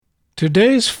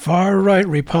Today's far-right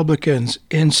Republicans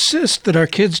insist that our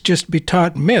kids just be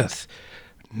taught myth.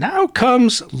 Now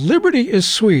comes Liberty is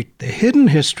Sweet, the hidden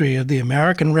history of the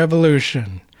American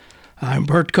Revolution. I'm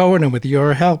Bert Cohen, and with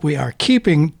your help, we are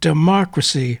keeping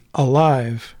democracy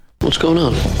alive. What's going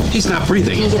on? He's not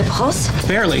breathing. Can you get a pulse?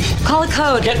 Barely. Call a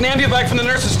code. Get an ambulance from the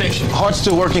nurse's station. Heart's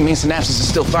still working, means synapses are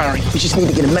still firing. We just need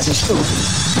to get a message through.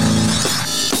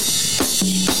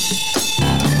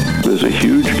 There's a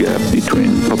huge gap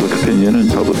between public opinion and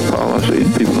public policy,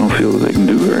 and people don't feel that they can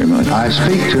do very much. I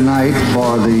speak tonight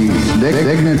for the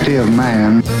dignity of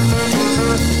man.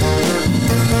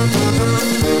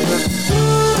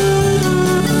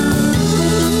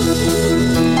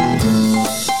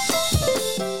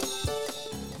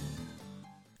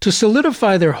 To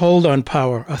solidify their hold on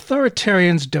power,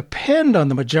 authoritarians depend on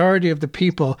the majority of the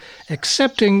people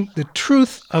accepting the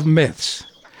truth of myths.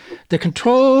 The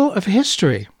control of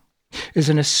history is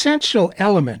an essential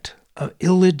element of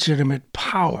illegitimate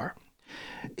power.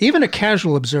 Even a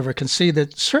casual observer can see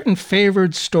that certain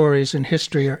favored stories in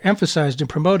history are emphasized and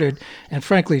promoted and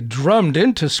frankly drummed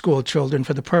into school children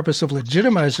for the purpose of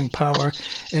legitimizing power,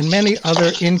 and many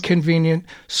other inconvenient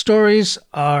stories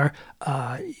are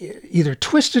either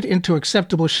twisted into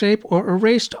acceptable shape or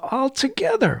erased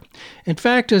altogether. In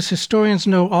fact, as historians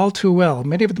know all too well,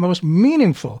 many of the most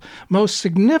meaningful, most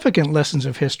significant lessons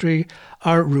of history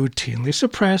are routinely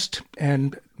suppressed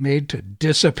and made to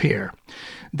disappear.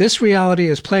 This reality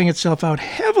is playing itself out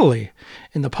heavily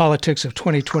in the politics of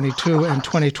 2022 and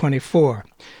 2024.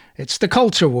 It's the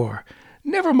culture war.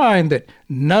 Never mind that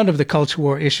none of the culture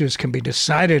war issues can be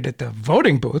decided at the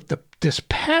voting booth. This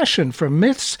passion for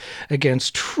myths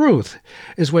against truth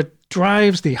is what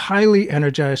drives the highly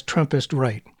energized Trumpist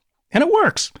right. And it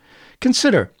works.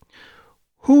 Consider,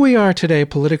 who we are today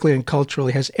politically and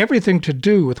culturally has everything to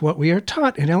do with what we are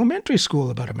taught in elementary school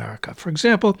about America. For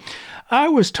example, I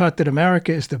was taught that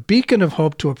America is the beacon of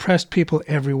hope to oppressed people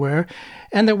everywhere,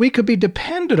 and that we could be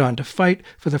depended on to fight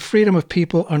for the freedom of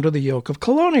people under the yoke of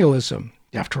colonialism.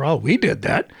 After all, we did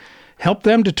that. Help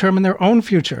them determine their own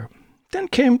future. Then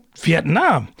came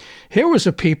Vietnam. Here was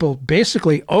a people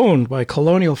basically owned by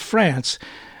colonial France.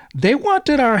 They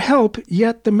wanted our help,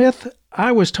 yet the myth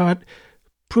I was taught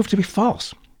proved to be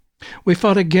false. We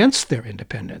fought against their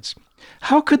independence.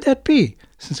 How could that be,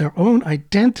 since our own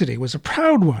identity was a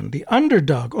proud one? The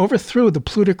underdog overthrew the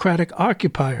plutocratic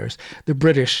occupiers, the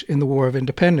British, in the War of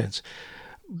Independence.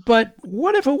 But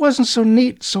what if it wasn't so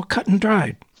neat, so cut and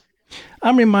dried?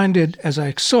 I'm reminded, as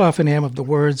I so often am, of the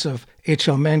words of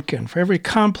H.L. Mencken, for every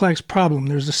complex problem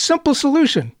there's a simple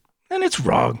solution, and it's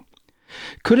wrong.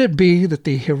 Could it be that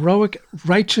the heroic,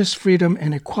 righteous freedom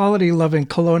and equality-loving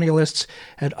colonialists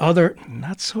had other,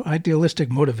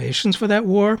 not-so-idealistic motivations for that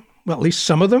war? Well, at least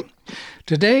some of them.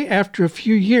 Today, after a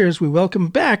few years, we welcome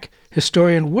back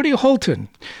historian Woody Holton,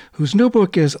 whose new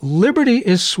book is Liberty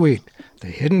is Sweet, the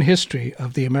hidden history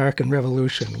of the American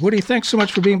Revolution. Woody, thanks so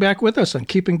much for being back with us on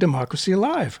Keeping Democracy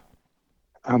Alive.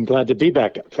 I'm glad to be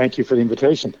back. Thank you for the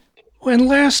invitation. When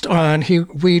last on,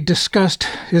 we discussed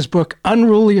his book,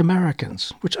 Unruly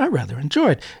Americans, which I rather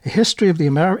enjoyed, a history of the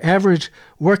average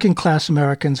working-class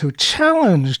Americans who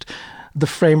challenged the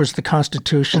framers of the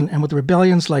Constitution and with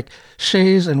rebellions like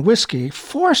Shays and Whiskey,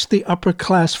 forced the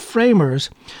upper-class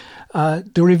framers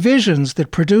the revisions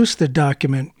that produced the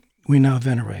document we now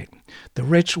venerate. The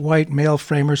rich white male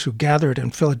framers who gathered in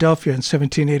Philadelphia in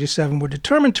 1787 were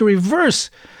determined to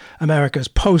reverse America's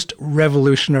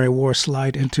post-Revolutionary War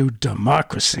slide into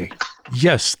democracy.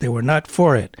 Yes, they were not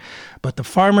for it, but the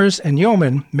farmers and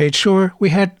yeomen made sure we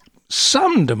had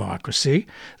some democracy,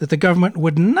 that the government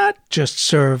would not just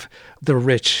serve the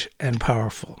rich and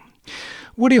powerful.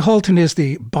 Woody Holton is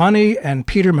the Bonnie and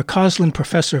Peter McCausland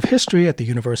Professor of History at the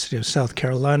University of South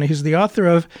Carolina. He's the author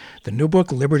of the new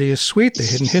book, Liberty is Sweet, The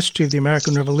Hidden History of the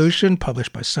American Revolution,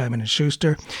 published by Simon &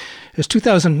 Schuster. His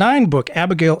 2009 book,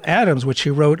 Abigail Adams, which he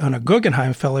wrote on a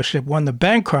Guggenheim Fellowship, won the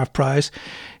Bancroft Prize.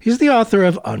 He's the author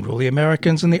of Unruly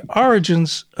Americans and the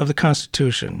Origins of the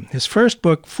Constitution. His first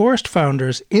book, Forced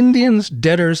Founders, Indians,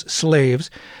 Debtors, Slaves,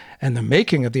 and the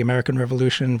Making of the American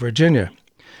Revolution in Virginia.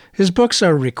 His books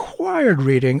are required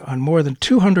reading on more than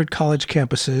 200 college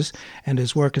campuses, and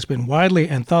his work has been widely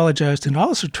anthologized and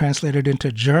also translated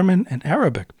into German and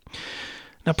Arabic.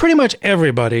 Now, pretty much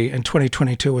everybody in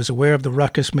 2022 is aware of the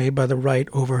ruckus made by the right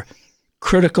over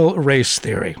critical race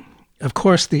theory. Of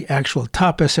course, the actual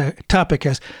topic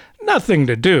has nothing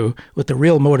to do with the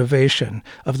real motivation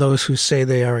of those who say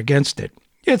they are against it.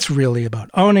 It's really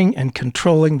about owning and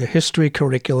controlling the history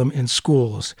curriculum in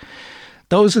schools.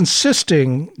 Those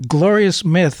insisting glorious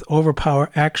myth overpower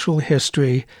actual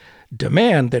history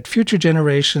demand that future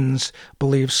generations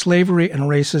believe slavery and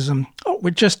racism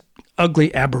were just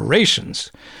ugly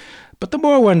aberrations. But the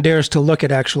more one dares to look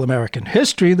at actual American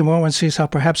history, the more one sees how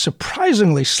perhaps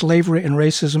surprisingly slavery and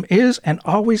racism is and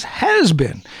always has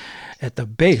been at the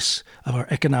base of our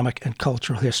economic and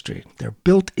cultural history. They're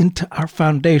built into our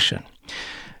foundation.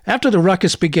 After the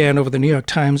ruckus began over the New York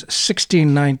Times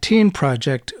 1619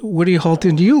 project, Woody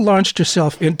Holton, you launched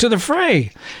yourself into the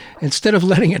fray. Instead of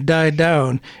letting it die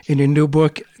down in your new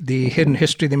book, The Hidden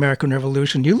History of the American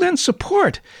Revolution, you lend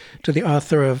support to the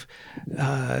author of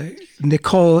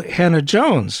Nikole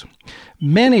Hannah-Jones.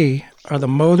 Many are the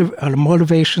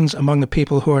motivations among the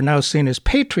people who are now seen as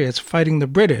patriots fighting the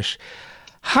British.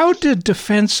 How did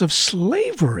defense of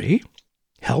slavery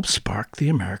help spark the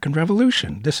American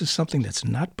Revolution? This is something that's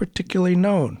not particularly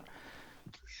known.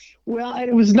 Well,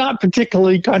 it was not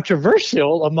particularly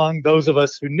controversial among those of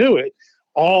us who knew it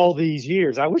all these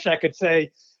years. I wish I could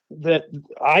say that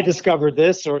I discovered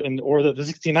this or that the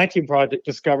 1619 Project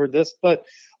discovered this, but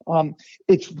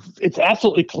it's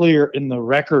absolutely clear in the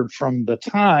record from the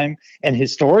time, and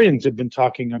historians have been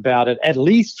talking about it at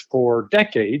least for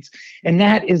decades, and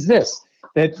that is this,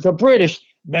 that the British,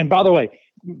 and by the way,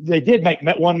 they did make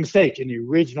one mistake in the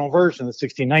original version of the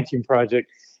 1619 Project.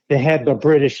 They had the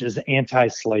British as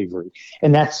anti-slavery,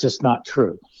 and that's just not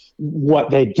true. What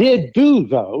they did do,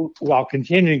 though, while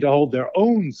continuing to hold their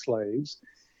own slaves,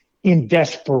 in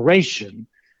desperation,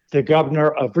 the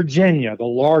governor of Virginia, the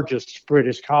largest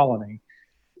British colony,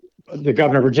 the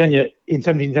governor of Virginia in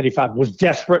 1775 was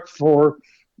desperate for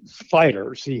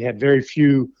fighters. He had very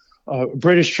few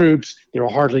British troops. There were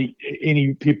hardly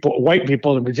any white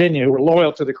people in Virginia who were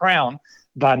loyal to the crown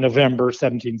by November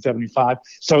 1775.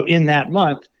 So in that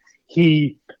month,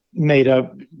 he made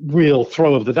a real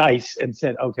throw of the dice and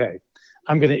said, okay,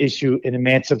 I'm going to issue an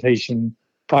emancipation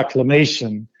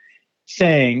proclamation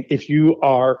saying if you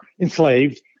are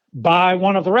enslaved by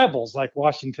one of the rebels like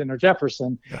Washington or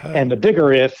Jefferson, and the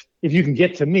bigger if you can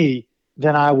get to me,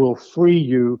 then I will free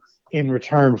you in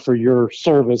return for your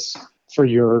service for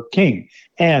your king.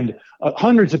 And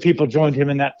hundreds of people joined him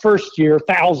in that first year,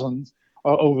 thousands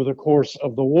over the course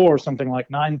of the war, something like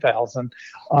 9,000.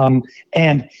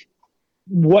 And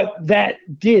what that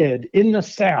did in the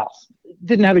South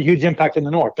didn't have a huge impact in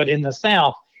the North, but in the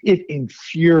South, it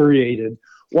infuriated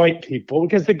white people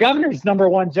because the governor's number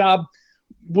one job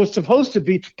was supposed to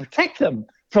be to protect them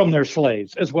from their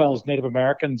slaves, as well as Native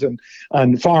Americans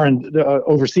and foreign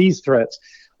overseas threats.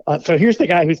 So here's the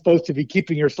guy who's supposed to be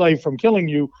keeping your slave from killing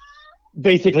you,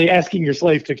 basically asking your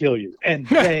slave to kill you. And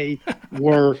they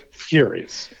were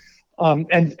furious.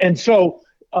 And so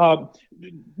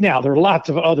now there are lots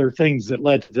of other things that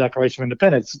led to the Declaration of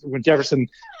Independence. When Jefferson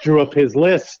drew up his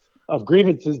list of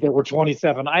grievances, there were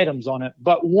 27 items on it.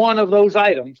 But one of those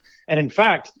items, and in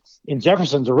fact, in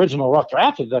Jefferson's original rough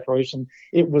draft of the Declaration,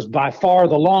 it was by far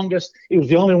the longest. It was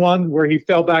the only one where he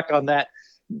fell back on that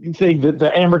thing that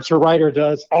the amateur writer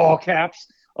does, all caps.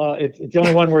 It's the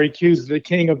only one where he accused the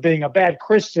king of being a bad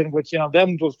Christian, which,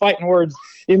 them was fighting words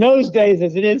in those days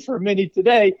as it is for many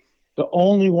today. The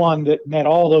only one that met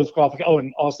all those qualifications. Oh,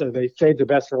 and also they saved the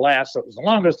best for last, so it was the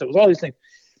longest. It was all these things.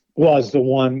 Was the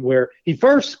one where he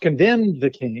first condemned the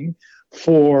king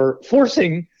for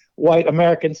forcing white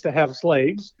Americans to have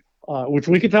slaves, which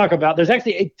we could talk about. There's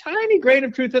actually a tiny grain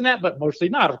of truth in that, but mostly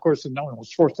not. Of course, no one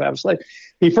was forced to have slaves.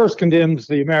 He first condemns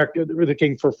the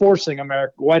king for forcing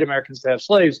white Americans to have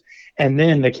slaves, and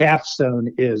then the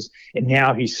capstone is, and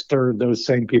now he stirred those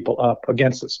same people up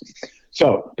against us.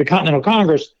 So the Continental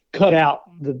Congress cut out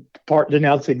the part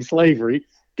denouncing slavery.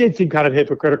 Did seem kind of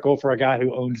hypocritical for a guy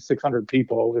who owned 600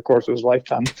 people over the course of his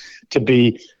lifetime to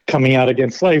be coming out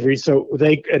against slavery. So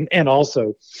they, and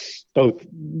also both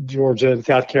Georgia and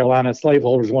South Carolina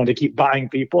slaveholders wanted to keep buying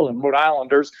people, and Rhode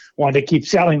Islanders wanted to keep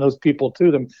selling those people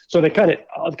to them. So they cut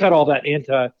all that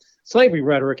anti-slavery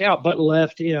rhetoric out, but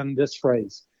left in this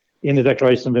phrase in the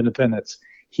Declaration of Independence: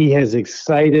 he has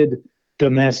excited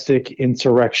domestic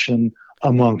insurrection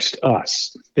amongst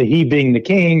us. The he being the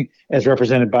king, as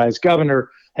represented by his governor,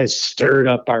 has stirred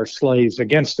up our slaves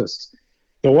against us.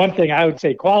 The one thing I would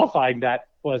say qualifying that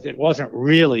was it wasn't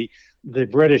really the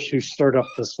British who stirred up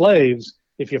the slaves.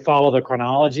 If you follow the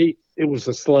chronology, it was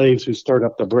the slaves who stirred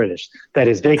up the British. That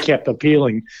is, they kept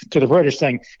appealing to the British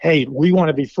saying, hey, we want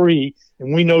to be free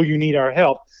and we know you need our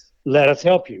help. Let us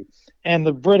help you. And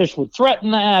the British would threaten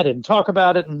that and talk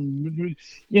about it and,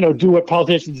 do what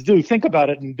politicians do. Think about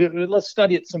it and let's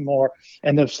study it some more.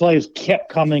 And the slaves kept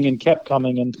coming.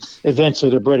 And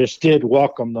eventually the British did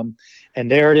welcome them.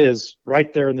 And there it is,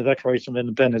 right there in the Declaration of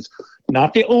Independence.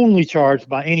 Not the only charge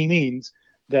by any means,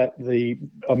 that the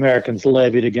Americans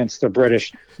levied against the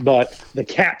British, but the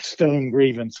capstone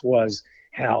grievance was,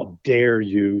 how dare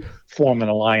you form an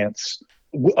alliance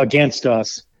against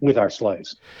us with our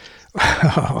slaves?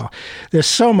 Oh, there's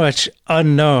so much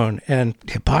unknown and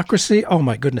hypocrisy. Oh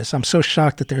my goodness, I'm so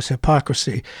shocked that there's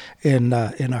hypocrisy in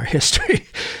our history.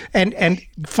 And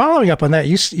following up on that,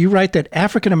 you write that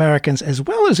African Americans as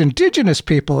well as indigenous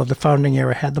people of the founding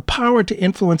era had the power to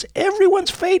influence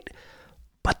everyone's fate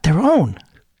but their own.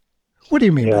 What do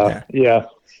you mean by that? Yeah.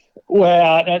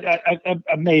 Well,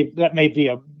 that may be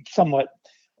a somewhat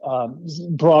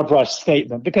broad brush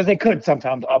statement, because they could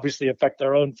sometimes obviously affect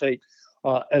their own fate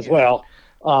as well.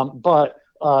 But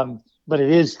it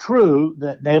is true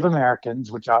that Native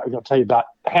Americans, which I'll tell you about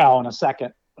how in a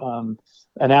second, and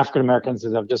African Americans,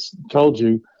 as I've just told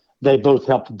you, they both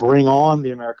helped bring on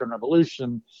the American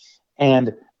Revolution.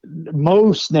 And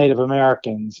most Native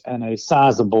Americans and a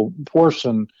sizable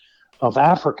portion of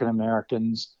African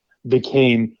Americans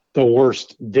became the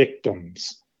worst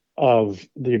victims of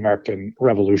the American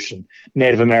Revolution.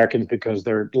 Native Americans, because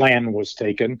their land was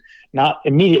taken, not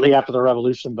immediately after the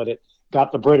Revolution, but it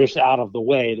got the British out of the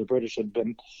way. The British had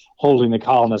been holding the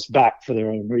colonists back for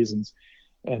their own reasons.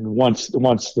 And once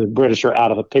the British are out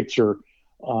of the picture,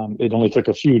 it only took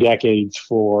a few decades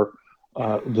for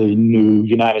the new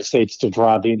United States to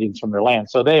drive the Indians from their land.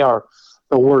 So they are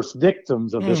the worst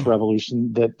victims of this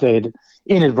revolution that they'd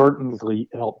inadvertently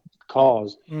helped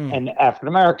cause. And African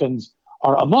Americans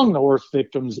are among the worst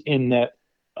victims in that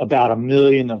about 1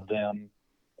 million of them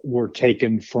were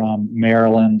taken from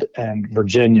Maryland and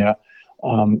Virginia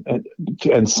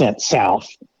and sent south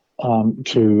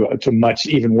to much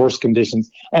even worse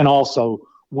conditions. And also,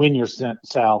 when you're sent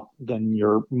south, then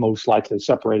you're most likely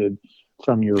separated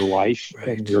from your wife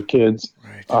and your kids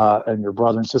and your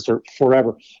brother and sister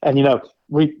forever. And,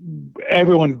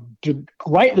 everyone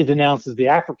rightly denounces the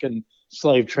African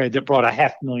slave trade that brought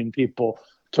 500,000 people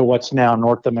to what's now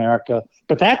North America.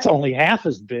 But that's only half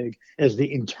as big as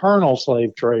the internal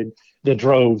slave trade that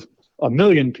drove 1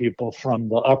 million people from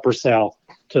the upper South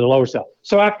to the lower South.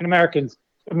 So African Americans,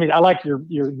 I like your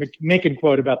Macon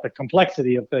quote about the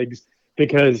complexity of things,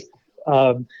 because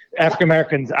African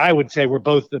Americans, I would say, were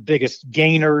both the biggest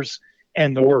gainers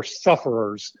and the worst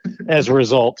sufferers as a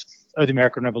result of the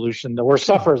American Revolution. The worst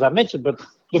sufferers I mentioned, but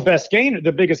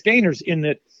the biggest gainers in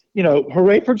that,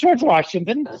 hooray for George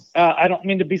Washington. I don't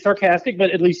mean to be sarcastic,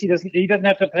 but at least he doesn't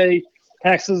have to pay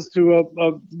taxes to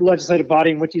a legislative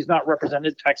body in which he's not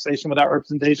represented. Taxation without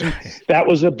representation. That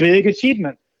was a big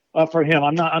achievement for him.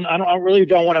 I really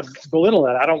don't want to belittle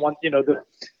that. I don't want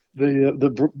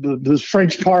the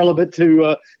French Parliament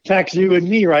to tax you and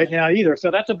me right now either. So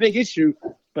that's a big issue,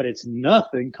 but it's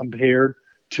nothing compared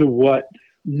to what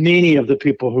many of the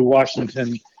people who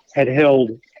Washington had held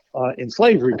in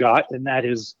slavery got, and that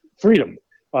is freedom.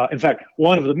 In fact,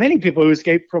 one of the many people who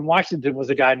escaped from Washington was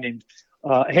a guy named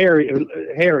Harry,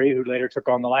 who later took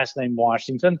on the last name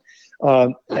Washington,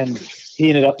 and he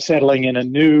ended up settling in a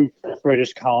new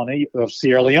British colony of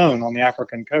Sierra Leone on the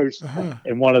African coast.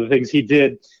 And one of the things he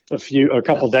did a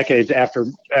couple decades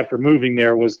after moving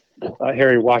there was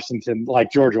Harry Washington,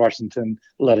 like George Washington,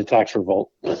 led a tax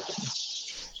revolt.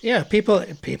 Yeah, people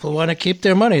want to keep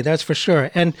their money, that's for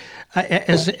sure. And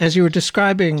as you were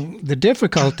describing the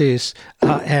difficulties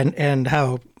and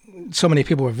how so many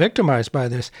people were victimized by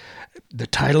this, the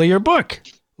title of your book,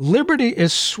 Liberty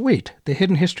is Sweet, The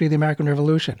Hidden History of the American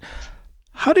Revolution.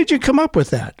 How did you come up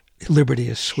with that? Liberty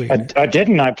is Sweet. I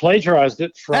didn't. I plagiarized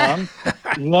it from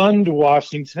Lund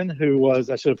Washington, who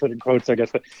was, I should have put in quotes, I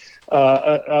guess, but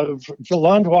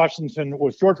Lund Washington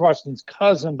was George Washington's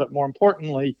cousin, but more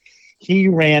importantly, he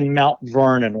ran Mount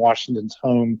Vernon, Washington's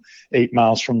home, 8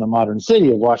 miles from the modern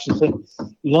city of Washington.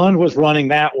 Lund was running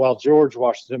that while George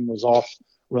Washington was off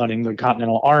running the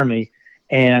Continental Army.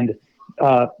 And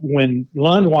when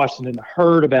Lund Washington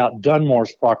heard about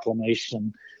Dunmore's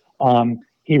proclamation,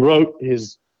 he wrote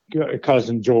his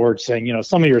cousin George saying,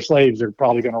 some of your slaves are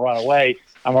probably going to run away.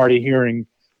 I'm already hearing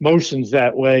motions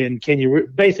that way. And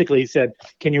basically he said,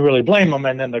 can you really blame them?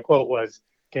 And then the quote was,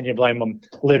 can you blame them?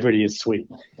 Liberty is sweet.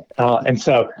 And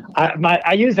so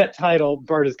I use that title,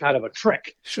 Bert, as kind of a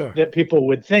trick. Sure. That people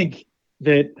would think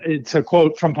that it's a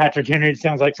quote from Patrick Henry. It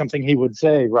sounds like something he would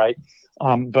say, right?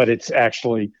 But it's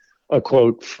actually a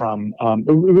quote from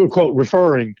a quote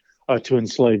referring to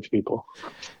enslaved people.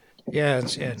 Yeah,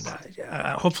 and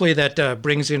hopefully that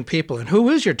brings in people. And who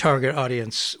is your target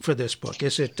audience for this book?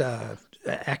 Is it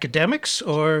academics,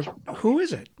 or who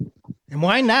is it? And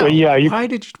why now? Well, yeah, why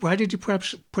did you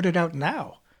perhaps put it out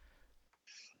now?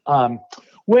 First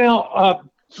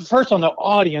on the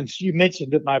audience, you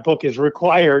mentioned that my book is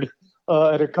required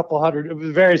at a couple hundred.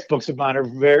 Various books of mine are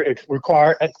very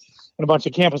required at a bunch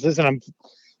of campuses, and I'm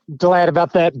glad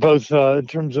about that, both in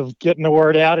terms of getting the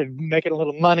word out and making a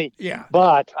little money. Yeah.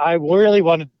 But I really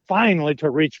wanted finally to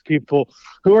reach people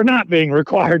who are not being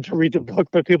required to read the book,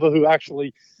 but people who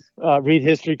actually read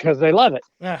history because they love it.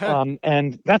 Uh-huh.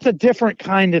 And that's a different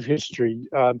kind of history.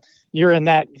 You're in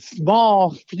that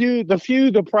small few,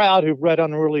 the proud who've read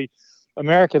Unruly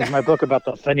Americans, my book about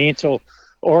the financial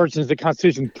origins of the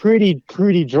Constitution.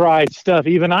 Pretty dry stuff.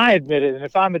 Even I admit it. And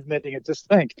if I'm admitting it, just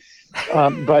think.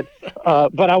 But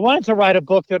I wanted to write a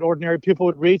book that ordinary people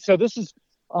would read. So this is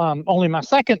only my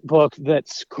second book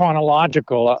that's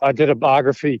chronological. I did a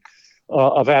biography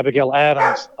of Abigail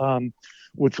Adams,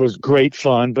 which was great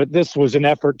fun. But this was an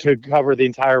effort to cover the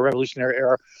entire Revolutionary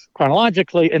era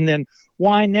chronologically. And then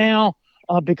why now?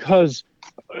 Because,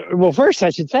 well, first I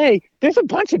should say there's a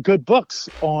bunch of good books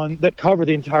that cover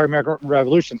the entire American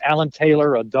Revolution. Alan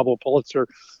Taylor, a double Pulitzer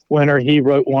winner, he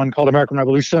wrote one called American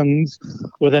Revolutions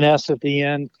with an S at the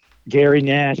end. Gary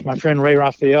Nash, my friend Ray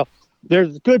Raphael.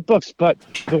 There's good books, but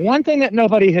the one thing that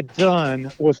nobody had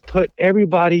done was put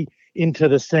everybody into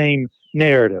the same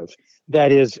narrative.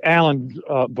 That is Alan's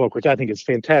book, which I think is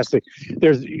fantastic.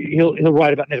 He'll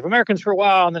write about Native Americans for a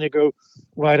while, and then he'll go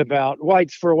write about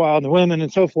whites for a while, and the women,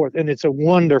 and so forth. And it's a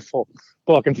wonderful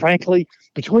book. And frankly,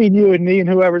 between you and me and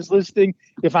whoever's listening,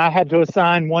 if I had to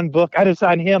assign one book, I'd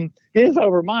assign him his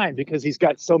over mine, because he's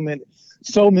got so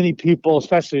many people,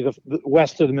 especially the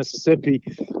west of the Mississippi.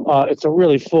 It's a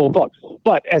really full book.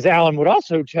 But as Alan would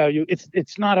also tell you,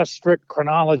 it's not a strict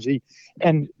chronology,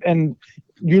 and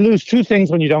you lose two things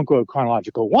when you don't go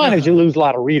chronological. One is you lose a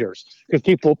lot of readers, because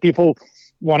people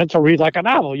wanted to read like a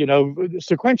novel,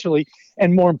 sequentially.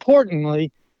 And more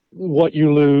importantly, what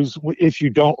you lose if you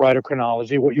don't write a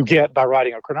chronology, what you get by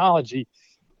writing a chronology,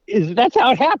 is that's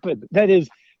how it happened. That is,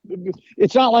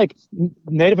 it's not like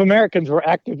Native Americans were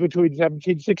active between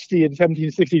 1760 and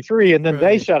 1763, and then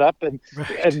they shut up, and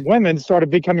women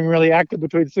started becoming really active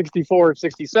between 64 and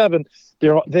 67.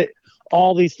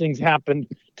 All these things happened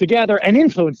together and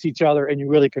influence each other, and you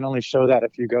really can only show that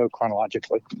if you go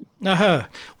chronologically. Uh-huh.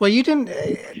 Well, you didn't.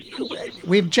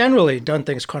 We've generally done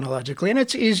things chronologically, and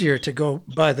it's easier to go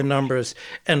by the numbers.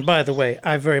 And by the way,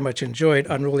 I very much enjoyed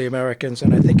Unruly Americans,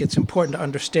 and I think it's important to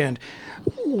understand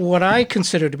what I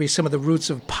consider to be some of the roots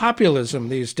of populism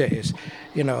these days.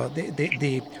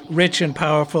 The rich and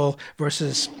powerful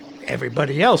versus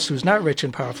everybody else who's not rich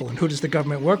and powerful, and who does the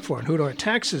government work for, and who do our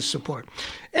taxes support?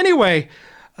 Anyway,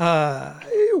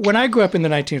 when I grew up in the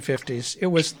 1950s, it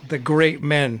was the great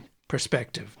men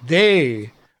perspective.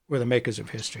 They were the makers of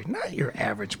history, not your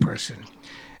average person.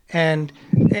 And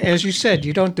as you said,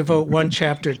 you don't devote one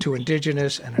chapter to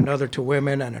indigenous and another to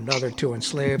women and another to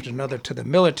enslaved, another to the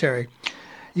military.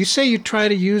 You say you try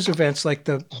to use events like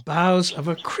the boughs of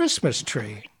a Christmas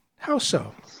tree. How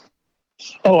so?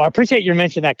 Oh, I appreciate you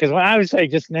mentioning that, because when I was saying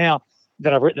just now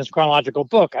that I've written this chronological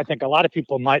book, I think a lot of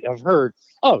people might have heard,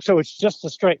 oh, so it's just a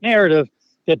straight narrative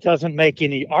that doesn't make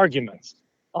any arguments.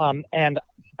 And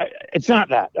it's not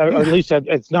that, or at least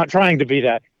it's not trying to be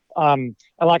that.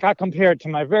 I compare it to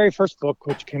my very first book,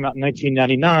 which came out in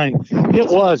 1999. It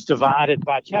was divided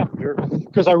by chapter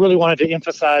because I really wanted to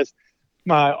emphasize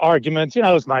my arguments. It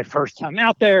was my first time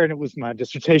out there, and it was my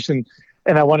dissertation.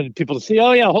 And I wanted people to see,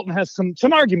 oh, yeah, Holton has some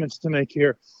arguments to make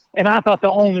here. And I thought the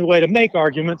only way to make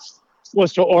arguments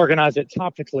was to organize it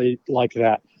topically like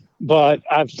that. But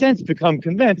I've since become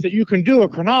convinced that you can do a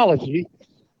chronology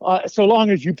so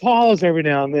long as you pause every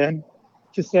now and then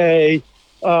to say,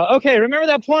 okay, remember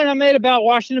that point I made about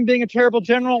Washington being a terrible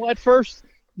general at first?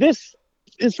 This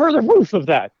is further proof of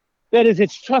that. That is,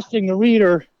 it's trusting the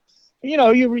reader.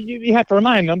 You have to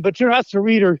remind them, but you trust the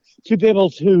reader to be able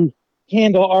to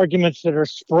handle arguments that are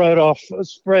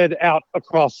spread out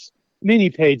across many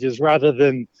pages rather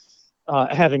than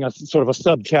having a sort of a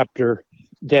subchapter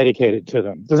dedicated to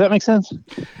them. Does that make sense?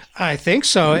 I think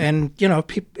so. And,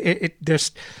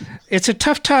 it's a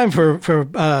tough time for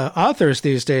authors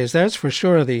these days. That's for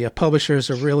sure. The publishers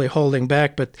are really holding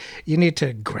back, but you need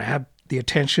to grab the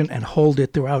attention and hold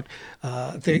it throughout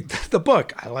the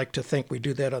book. I like to think we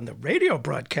do that on the radio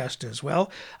broadcast as well.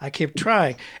 I keep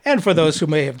trying. And for those who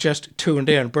may have just tuned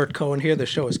in, Bert Cohen here. The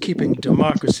show is Keeping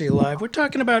Democracy Alive. We're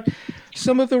talking about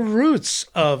some of the roots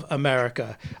of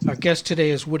America. Our guest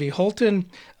today is Woody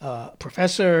Holton,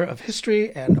 professor of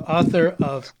history and author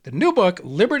of the new book,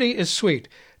 Liberty is Sweet,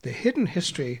 The Hidden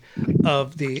History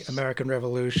of the American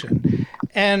Revolution.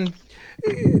 And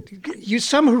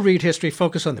some who read history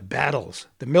focus on the battles,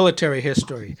 the military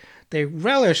history. They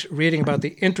relish reading about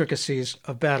the intricacies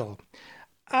of battle.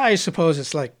 I suppose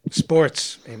it's like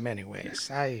sports in many ways.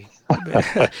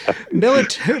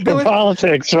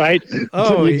 Politics, right?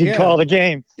 Oh, you call the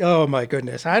game. Oh, my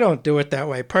goodness. I don't do it that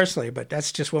way personally, but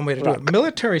that's just one way to do it.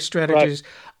 Military strategies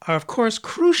are, of course,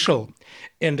 crucial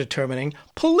in determining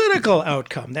political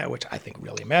outcome, that which I think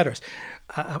really matters.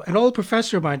 An old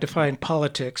professor of mine defined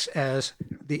politics as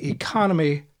the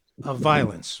economy of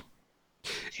violence.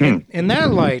 In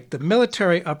that light, the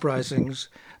military uprisings,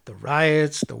 the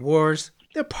riots, the wars,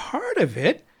 they're part of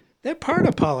it. They're part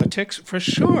of politics for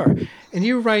sure. And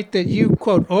you write that you,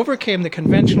 quote, overcame the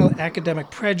conventional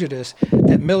academic prejudice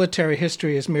that military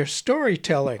history is mere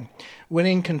storytelling.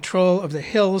 Winning control of the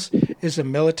hills is a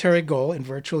military goal in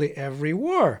virtually every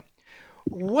war.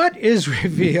 What is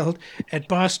revealed at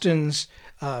Boston's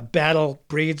battle,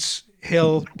 Breed's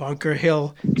Hill, Bunker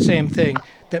Hill, same thing,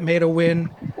 that made a win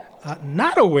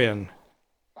not a win?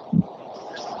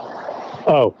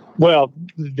 Oh, well,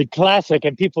 the classic,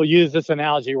 and people use this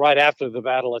analogy right after the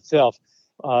battle itself,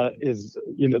 is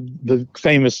the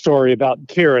famous story about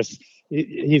Pyrrhus.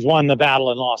 He's won the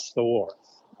battle and lost the war,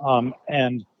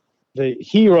 and the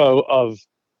hero of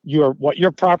what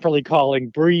you're properly calling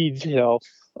Breed's Hill,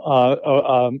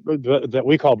 that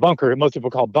we call Bunker. Most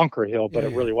people call Bunker Hill, but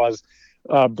it really was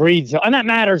Breed's Hill, and that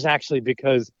matters actually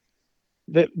because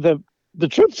the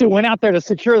troops who went out there to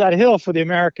secure that hill for the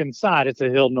American side, it's a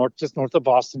hill just north of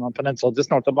Boston, on Peninsula,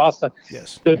 just north of Boston.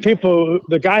 Yes.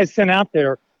 The guys sent out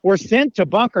there were sent to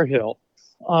Bunker Hill,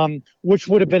 which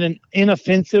would have been an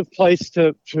inoffensive place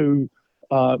to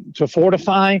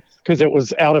fortify because it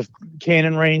was out of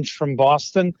cannon range from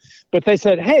Boston. But they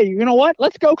said, hey, you know what?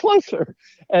 Let's go closer.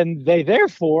 And they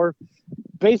therefore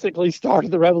basically started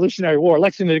the Revolutionary War.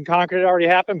 Lexington and Concord had already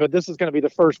happened, but this is going to be the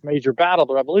first major battle of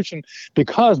the Revolution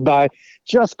because by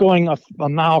just going a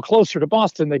mile closer to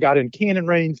Boston, they got in cannon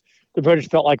range. The British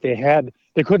felt like they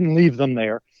couldn't leave them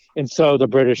there. And so the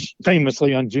British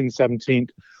famously on June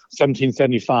 17th,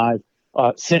 1775,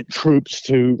 sent troops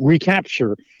to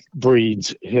recapture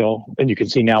Breed's Hill. And you can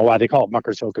see now why they call it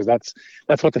Bunker's Hill, because that's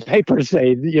what the papers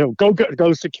say,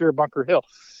 go secure Bunker Hill.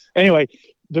 Anyway,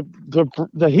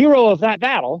 the hero of that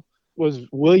battle was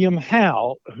William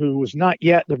Howe, who was not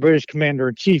yet the British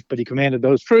commander-in-chief, but he commanded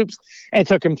those troops, and it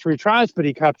took him 3 tries, but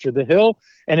he captured the hill.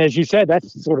 And as you said,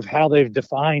 that's sort of how they've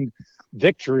defined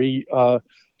victory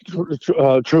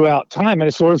throughout time, and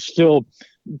it's sort of still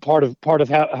part of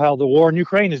how the war in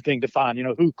Ukraine is being defined.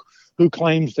 Who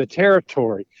claims the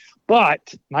territory.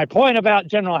 But my point about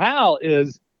General Howe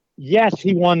is, yes,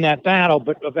 he won that battle,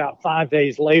 but about 5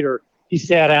 days later, he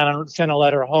sat down and sent a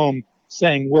letter home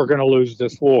saying, we're going to lose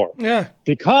this war. Yeah.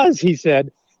 Because he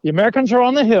said, the Americans are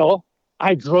on the hill.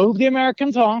 I drove the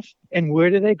Americans off. And where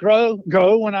did they go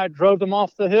when I drove them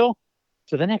off the hill?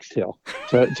 To the next hill,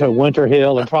 to Winter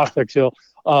Hill and Prospect Hill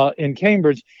in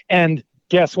Cambridge. And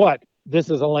guess what? This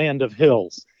is a land of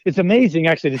hills. It's amazing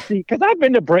actually to see, because I've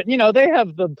been to Britain. They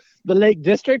have the Lake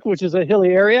District, which is a hilly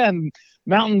area, and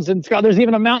mountains in Scotland. There's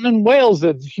even a mountain in Wales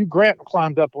that Hugh Grant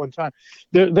climbed up one time.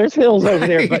 There's hills over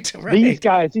there, but these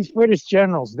guys, these British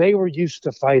generals, they were used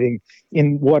to fighting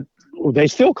in what they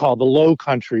still call the Low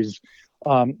Countries,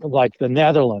 like the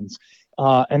Netherlands,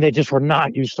 and they just were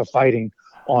not used to fighting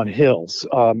on hills.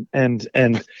 And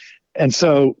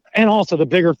also the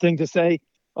bigger thing to say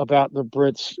about the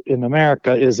Brits in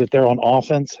America is that they're on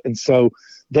offense, and so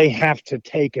they have to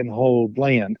take and hold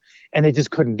land, and they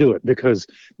just couldn't do it because,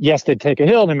 yes, they'd take a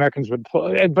hill, and the Americans would,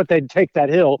 but they'd take that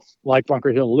hill, like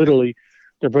Bunker Hill, literally,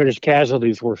 the British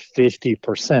casualties were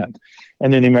 50%,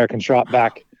 and then the Americans dropped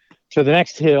back to the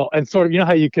next hill, and sort of,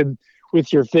 how you can,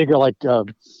 with your finger, like,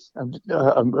 I'm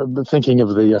thinking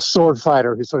of the sword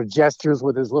fighter who sort of gestures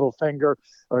with his little finger,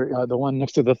 or the one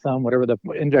next to the thumb, whatever, the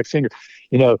index finger,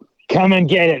 come and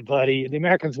get it, buddy. The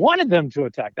Americans wanted them to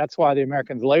attack. That's why the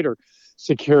Americans later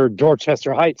secured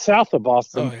Dorchester Heights south of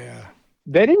Boston. Oh, yeah.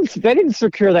 They didn't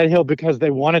secure that hill because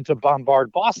they wanted to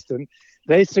bombard Boston.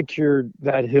 They secured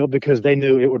that hill because they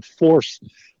knew it would force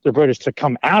the British to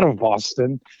come out of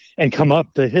Boston and come up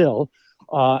the hill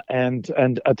and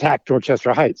attack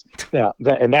Dorchester Heights. Yeah,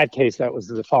 in that case, that was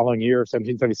the following year,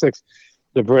 1776.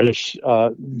 The British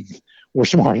were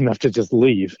smart enough to just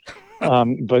leave.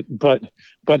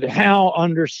 But Howe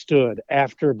understood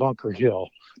after Bunker Hill,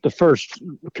 the first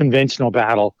conventional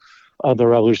battle of the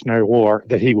Revolutionary War,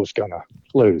 that he was going to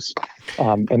lose.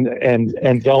 And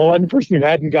the only person who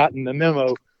hadn't gotten the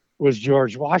memo was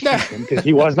George Washington, because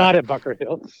he was not at Bunker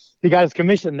Hill. He got his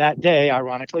commission that day,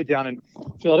 ironically, down in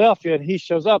Philadelphia, and he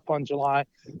shows up on July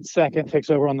 2nd, takes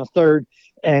over on the 3rd,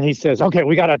 and he says, okay,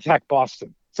 we got to attack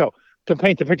Boston. So to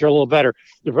paint the picture a little better,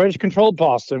 the British controlled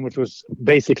Boston, which was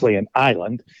basically an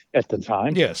island at the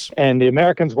time. Yes. And the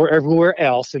Americans were everywhere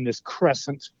else in this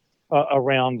crescent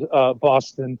around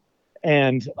Boston.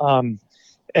 And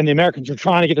the Americans were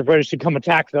trying to get the British to come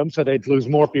attack them so they'd lose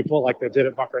more people like they did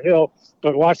at Bunker Hill.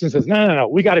 But Washington says, no,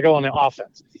 we got to go on the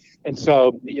offense. And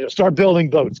so, start building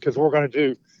boats because we're going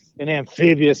to do an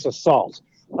amphibious assault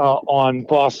on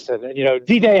Boston. And,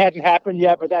 D-Day hadn't happened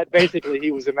yet, but that basically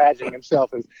he was imagining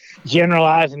himself as General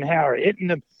Eisenhower hitting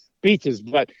the beaches.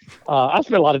 But I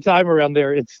spent a lot of time around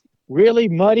there. It's really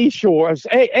muddy shores.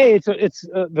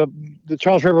 The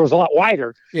Charles River was a lot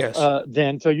wider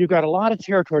then. So you've got a lot of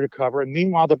territory to cover. And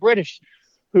meanwhile, the British,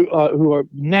 who are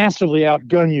massively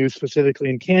outgun you, specifically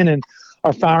in cannon,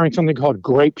 are firing something called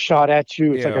grape shot at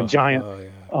you. It's like a giant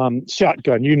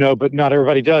shotgun, but not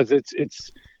everybody does.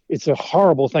 It's a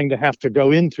horrible thing to have to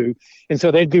go into. And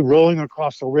so they'd be rolling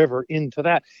across the river into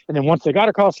that. And then once they got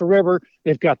across the river,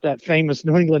 they've got that famous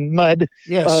New England mud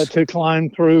to climb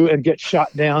through and get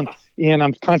shot down. And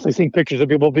I'm constantly seeing pictures of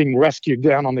people being rescued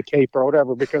down on the Cape or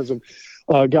whatever because of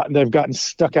they've gotten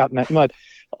stuck out in that mud.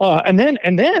 And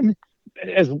then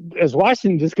as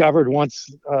Washington discovered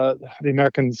once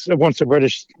the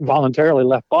British voluntarily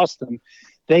left Boston,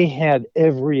 they had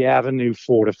every avenue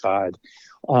fortified.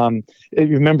 You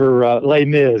remember Les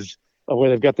Mis, where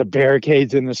they've got the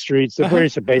barricades in the streets. The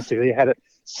British have basically had it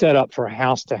set up for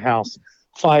house-to-house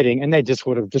fighting, and they just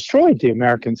would have destroyed the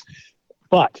Americans.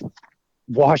 But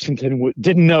Washington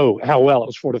didn't know how well it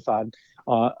was fortified,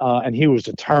 and he was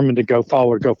determined to go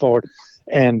forward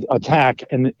and attack.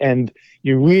 And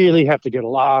you really have to get a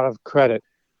lot of credit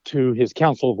to his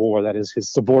council of war, that is his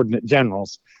subordinate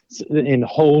generals, in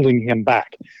holding him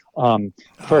back.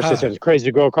 First they said it's crazy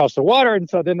to go across the water, and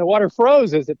so then the water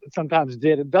froze, as it sometimes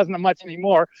did. It doesn't much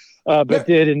anymore, but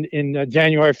did in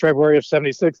January, February of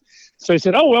 '76. So he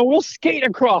said, "Oh well, we'll skate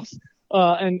across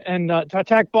and to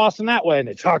attack Boston that way," and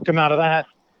they talked him out of that.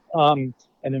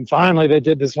 And then finally they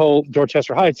did this whole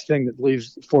Dorchester Heights thing that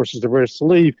forces the British to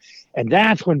leave, and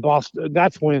that's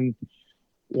when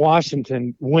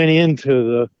Washington went into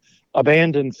the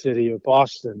abandoned city of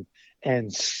Boston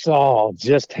and saw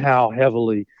just how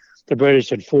heavily the British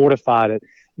had fortified it.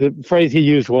 The phrase he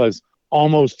used was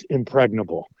almost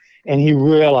impregnable. And he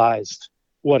realized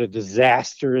what a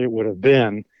disaster it would have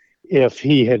been if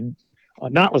he had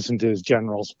not listened to his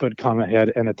generals, but come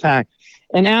ahead and attack.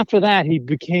 And after that, he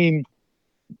became,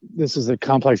 this is a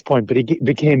complex point, but he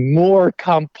became more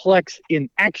complex in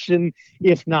action,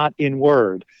 if not in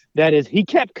word. That is, he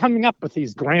kept coming up with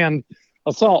these grand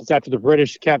assaults after the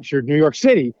British captured New York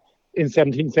City in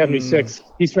 1776.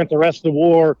 He spent the rest of the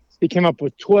war. He came up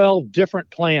with 12 different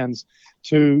plans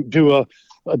to do a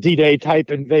D-Day type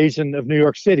invasion of New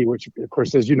York City, which, of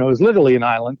course, as you know, is literally an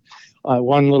island,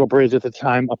 one little bridge at the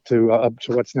time up to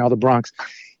what's now the Bronx.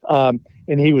 And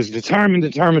he was determined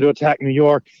to attack New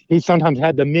York. He sometimes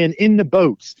had the men in the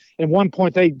boats. At one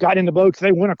point, they got in the boats,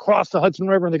 they went across the Hudson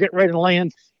River, and they get ready to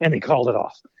land, and they called it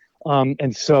off.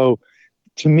 And so,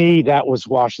 to me, that was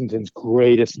Washington's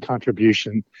greatest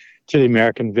contribution to the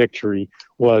American victory,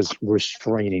 was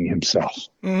restraining himself.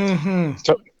 Mm-hmm.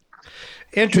 So,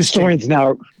 interesting. Historians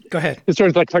now, go ahead.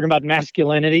 Historians like talking about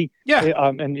masculinity,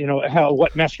 and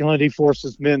what masculinity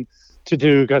forces men to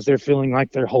do because they're feeling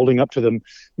like they're holding up to the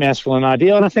masculine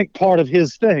ideal. And I think part of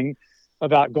his thing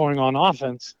about going on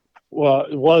offense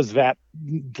was that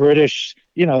British.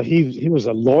 He was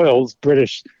a loyal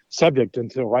British subject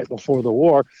until right before the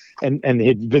war, and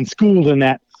he'd been schooled in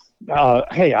that.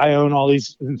 Hey, I own all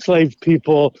these enslaved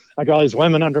people. I got all these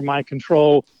women under my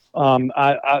control.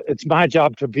 It's my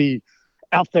job to be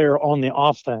out there on the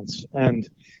offense. And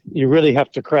you really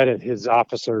have to credit his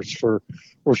officers for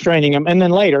restraining him. And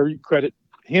then later, you credit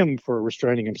him for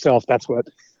restraining himself. That's what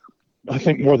I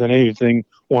think more than anything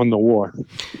won the war.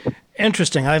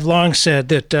 Interesting. I've long said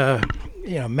that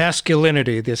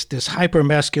masculinity, this hyper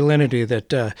masculinity that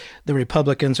the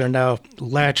Republicans are now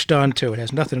latched onto, it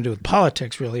has nothing to do with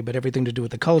politics really, but everything to do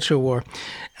with the culture war,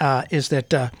 is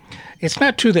that it's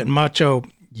not true that macho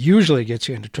usually gets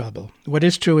you into trouble. What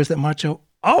is true is that macho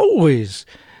always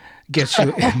gets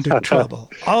you into trouble.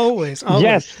 Always.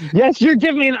 Yes, you're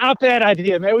giving me an op-ed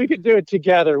idea. Maybe we could do it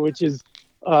together, which is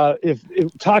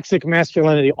if toxic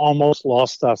masculinity almost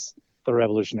lost us the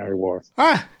Revolutionary War.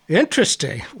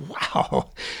 Interesting. Wow.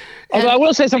 Although I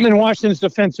will say something in Washington's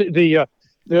defense, the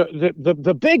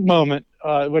big moment,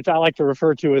 which I like to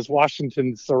refer to as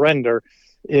Washington's surrender,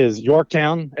 is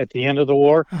Yorktown at the end of the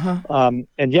war. Uh-huh.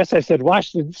 And yes, I said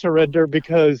Washington surrender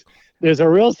because there's a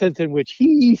real sense in which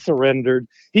he surrendered.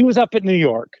 He was up at New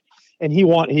York, and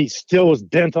he still was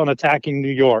bent on attacking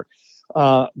New York.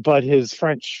 But his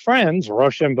French friends,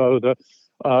 Rochambeau, the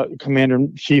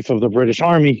commander-in-chief of the British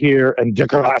Army here, and de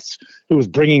Grasse, who was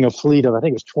bringing a fleet of, I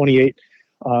think it was 28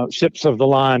 ships of the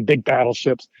line, big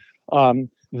battleships,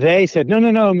 they said,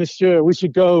 no, monsieur, we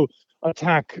should go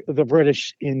attack the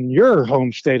British in your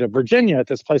home state of Virginia at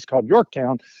this place called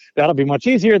Yorktown. That'll be much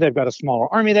easier. They've got a smaller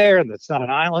army there, and it's not an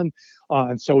island.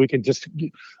 And so we can just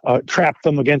trap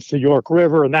them against the York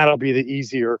River, and that'll be the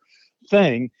easier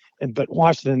thing. But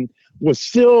Washington was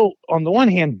still, on the one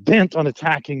hand, bent on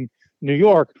attacking New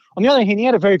York. On the other hand, he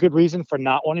had a very good reason for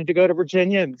not wanting to go to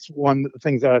Virginia. And it's one of the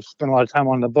things that I've spent a lot of time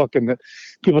on in the book and that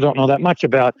people don't know that much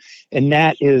about. And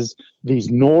that is these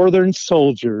Northern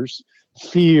soldiers'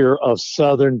 fear of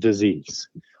Southern disease,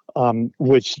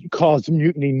 which caused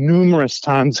mutiny numerous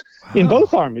times in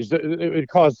both armies. It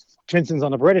caused tensions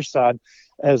on the British side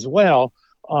as well.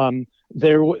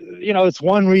 It's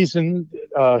one reason,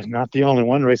 not the only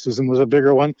one, racism was a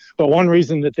bigger one, but one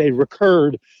reason that they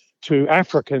recurred to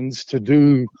Africans to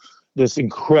do this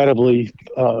incredibly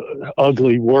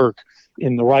ugly work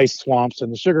in the rice swamps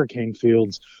and the sugarcane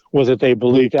fields was that they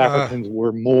believed Africans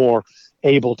were more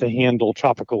able to handle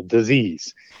tropical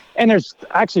disease. And there's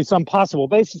actually some possible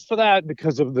basis for that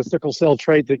because of the sickle cell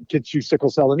trait that gets you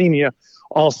sickle cell anemia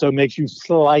also makes you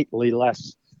slightly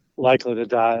less likely to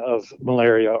die of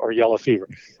malaria or yellow fever.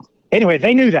 Anyway,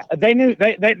 they knew that. They knew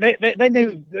they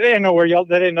didn't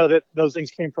know that those things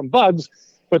came from bugs,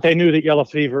 but they knew that yellow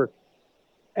fever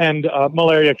and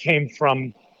malaria came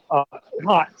from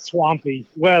hot, swampy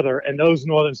weather, and those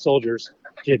Northern soldiers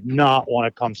did not want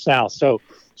to come south. So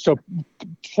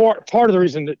part of the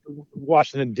reason that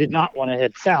Washington did not want to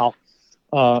head south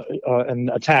and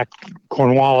attack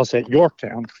Cornwallis at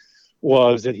Yorktown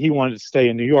was that he wanted to stay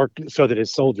in New York so that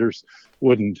his soldiers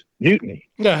wouldn't mutiny.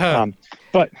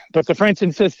 But the French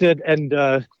insisted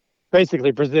and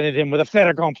basically presented him with a fait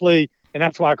accompli, and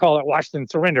that's why I call it Washington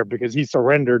surrender, because he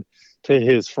surrendered to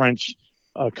his French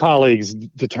colleagues'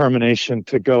 determination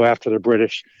to go after the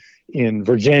British in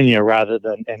Virginia rather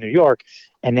than in New York.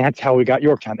 And that's how we got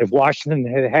Yorktown. If Washington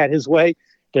had had his way,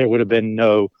 there would have been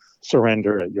no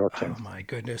surrender at Yorktown. Oh, my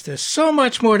goodness. There's so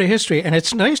much more to history. And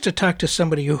it's nice to talk to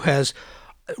somebody who has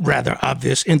rather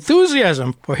obvious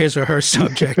enthusiasm for his or her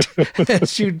subject,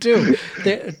 as you do.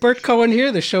 Bert Cohen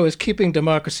here. The show is Keeping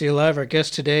Democracy Alive. Our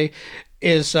guest today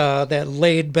is that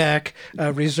laid-back,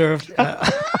 reserved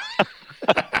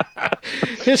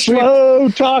history. Slow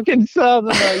talking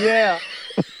Southerner, yeah.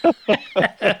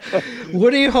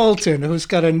 Woody Holton, who's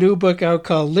got a new book out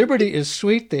called Liberty is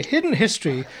Sweet, The Hidden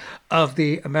History of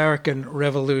the American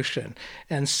Revolution.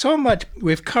 And so much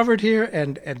we've covered here,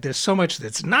 and there's so much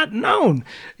that's not known.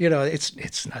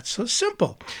 It's not so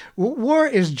simple. War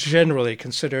is generally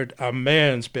considered a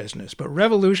man's business, but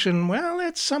revolution, well,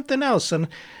 that's something else. And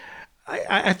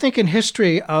I think in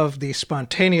history of the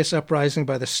spontaneous uprising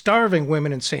by the starving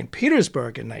women in St.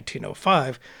 Petersburg in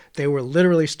 1905, they were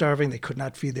literally starving. They could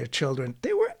not feed their children.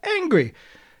 They were angry.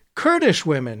 Kurdish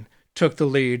women took the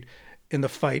lead in the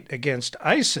fight against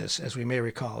ISIS, as we may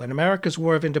recall. In America's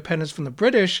War of Independence from the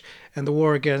British and the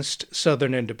war against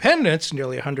Southern independence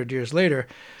nearly 100 years later,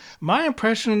 the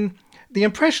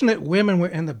impression that women were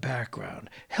in the background,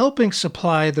 helping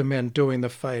supply the men doing the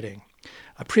fighting.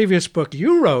 A previous book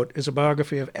you wrote is a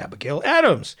biography of Abigail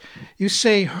Adams. You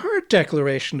say her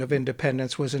declaration of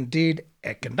independence was indeed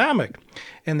economic,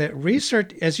 and that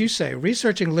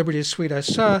researching Liberty is Sweet, I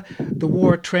saw the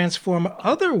war transform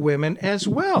other women as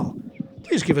well.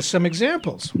 Please give us some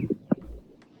examples.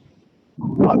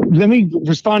 Let me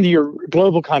respond to your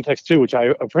global context, too, which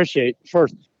I appreciate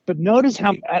first. But notice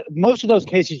how most of those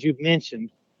cases you've mentioned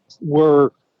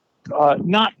were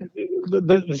not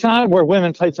the time where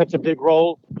women played such a big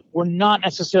role were not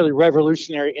necessarily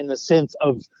revolutionary in the sense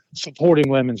of supporting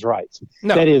women's rights.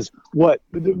 No. That is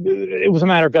it was a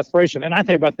matter of desperation. And I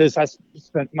think about this. I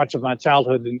spent much of my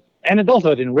childhood and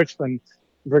adulthood in Richmond,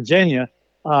 Virginia.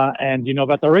 And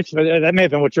about the Richmond, that may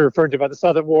have been what you're referring to about the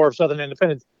Southern War of Southern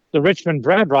Independence, the Richmond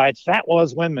bread riots, that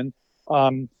was women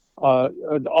also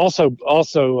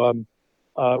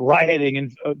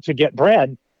rioting to get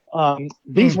bread.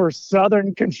 These were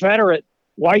Southern Confederate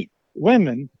white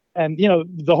women. And,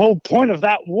 the whole point of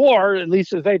that war, at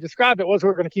least as they described it, was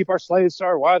we're going to keep our slaves so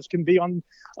our wives can be on,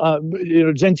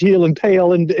 genteel and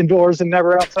pale indoors and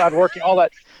never outside working, all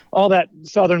that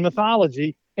Southern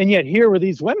mythology. And yet here were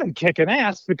these women kicking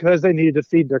ass because they needed to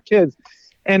feed their kids.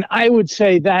 And I would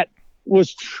say that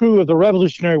was true of the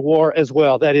Revolutionary War as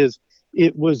well. That is,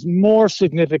 it was more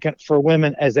significant for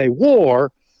women as a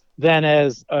war than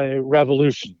as a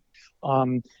revolution.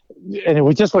 And if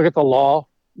we just look at the law,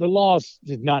 the laws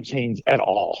did not change at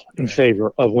all in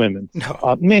favor of women.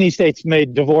 No. Many states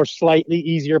made divorce slightly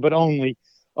easier, but only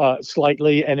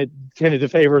slightly, and it tended to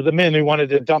favor the men who wanted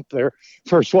to dump their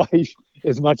first wife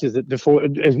as much as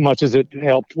it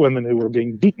helped women who were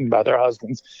being beaten by their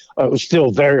husbands. It was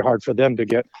still very hard for them to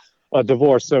get a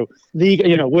divorce. So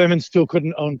women still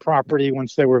couldn't own property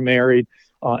once they were married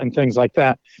and things like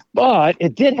that. But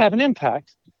it did have an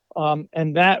impact,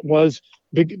 and that was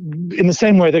big, in the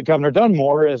same way that Governor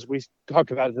Dunmore, as we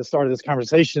talked about at the start of this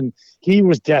conversation, he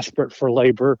was desperate for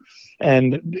labor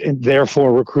and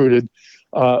therefore recruited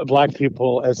Black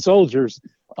people as soldiers.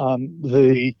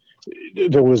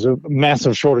 There was a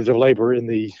massive shortage of labor in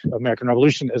the American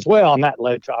Revolution as well, and that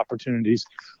led to opportunities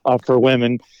for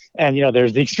women. And,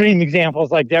 there's the extreme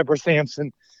examples like Deborah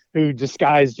Sampson, who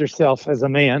disguised herself as a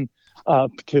man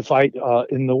to fight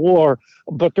in the war.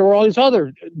 But there were all these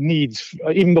other needs,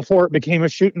 even before it became a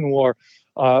shooting war,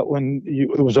 when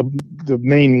the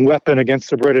main weapon against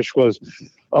the British was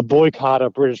a boycott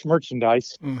of British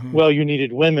merchandise. Mm-hmm. Well, you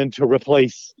needed women to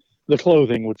replace the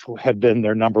clothing, which had been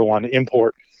their number one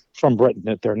import from Britain,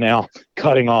 that they're now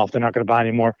cutting off. They're not going to buy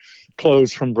any more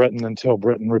clothes from Britain until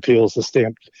Britain repeals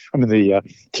the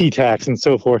tea tax and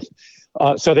so forth.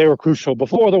 So they were crucial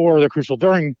before the war. They're crucial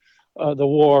during the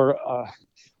war.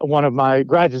 One of my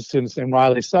graduate students named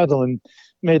Riley Sutherland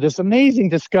made this amazing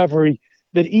discovery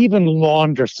that even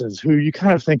laundresses, who you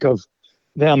kind of think of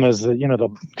them as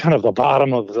the kind of the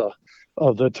bottom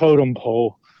of the totem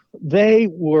pole, they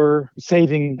were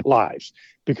saving lives,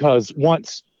 because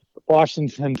once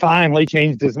Washington finally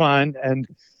changed his mind and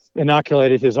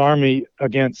inoculated his army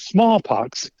against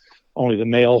smallpox, only the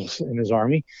males in his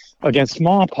army, against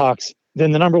smallpox,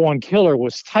 then the number one killer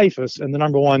was typhus, and the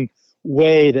number one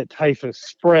way that typhus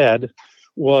spread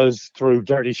was through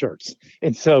dirty shirts.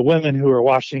 And so women who are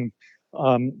washing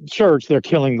shirts, they're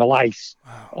killing the lice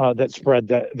that spread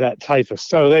that typhus.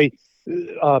 So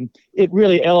it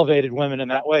really elevated women in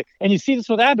that way. And you see this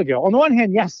with Abigail. On the one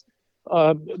hand, yes,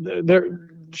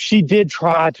 she did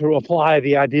try to apply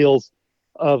the ideals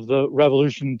of the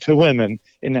Revolution to women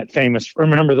in that famous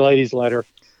Remember the Ladies letter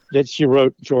that she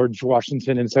wrote George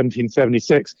Washington in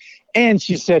 1776. And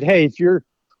she said, hey, if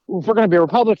we're going to be a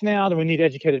republic now, then we need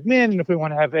educated men. And if we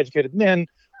want to have educated men,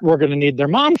 we're going to need their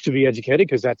moms to be educated,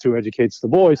 because that's who educates the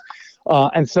boys.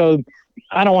 And so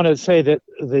I don't want to say that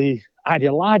the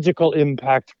ideological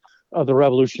impact of the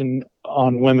Revolution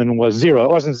on women was zero.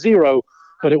 It wasn't zero,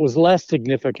 but it was less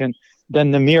significant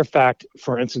than the mere fact,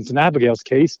 for instance, in Abigail's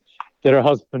case, that her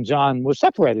husband John was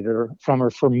separated from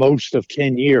her for most of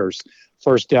 10 years,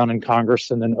 first down in Congress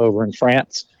and then over in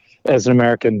France as an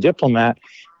American diplomat.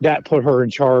 That put her in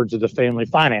charge of the family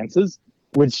finances,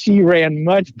 which she ran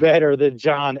much better than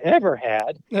John ever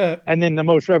had. And then the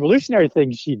most revolutionary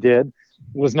thing she did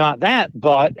was not that,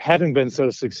 but having been so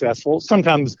successful,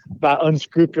 sometimes by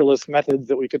unscrupulous methods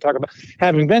that we could talk about,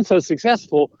 having been so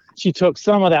successful, she took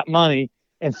some of that money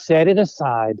and set it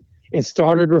aside and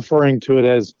started referring to it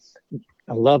as,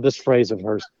 I love this phrase of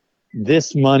hers,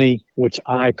 this money which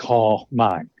I call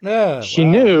mine. She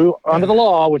knew under the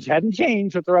law, which hadn't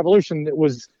changed with the Revolution, it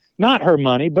was not her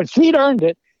money, but she'd earned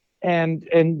it. And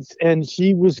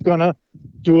she was going to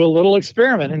do a little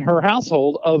experiment in her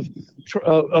household of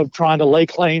trying to lay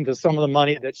claim to some of the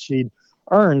money that she'd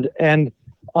earned. And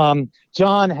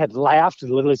John had laughed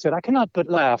and literally said, I cannot but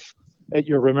laugh at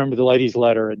your Remember the Ladies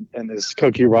letter. And as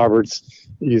Cokie Roberts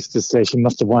used to say, she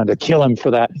must have wanted to kill him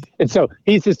for that. And so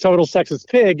he's this total sexist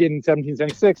pig in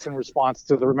 1776 in response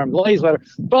to the Remember the Ladies letter.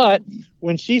 But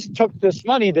when she took this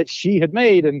money that she had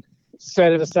made and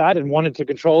set it aside and wanted to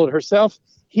control it herself,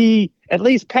 he at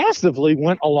least passively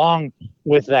went along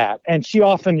with that. And she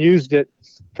often used it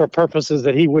for purposes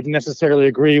that he wouldn't necessarily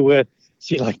agree with.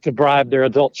 She liked to bribe their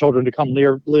adult children to come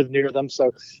live near them.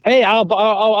 So, hey, I'll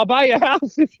buy you a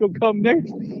house if you'll come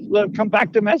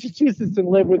back to Massachusetts and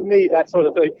live with me, that sort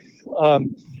of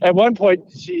thing. At one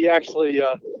point, she actually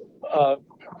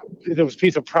there was a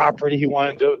piece of property he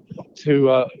wanted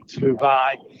to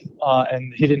buy,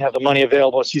 and he didn't have the money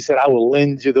available. She said, I will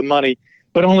lend you the money,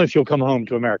 but only if you'll come home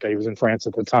to America. He was in France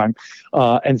at the time.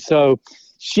 And so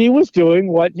she was doing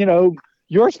what,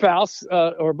 your spouse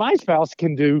or my spouse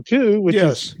can do too, which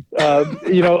is,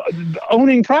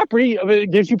 owning property.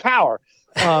 It gives you power.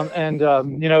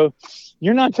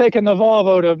 You're not taking the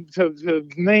Volvo to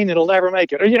Maine. It'll never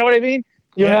make it. Or you know what I mean?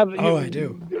 I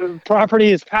do.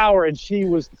 Property is power. And she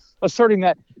was asserting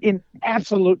that in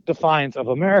absolute defiance of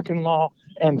American law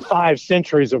and 5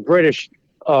 centuries of British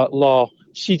law.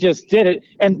 She just did it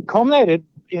and culminated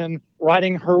in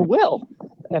writing her will.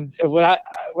 And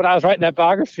when I was writing that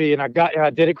biography, and I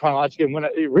did it chronologically, and when I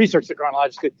researched it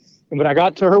chronologically, and when I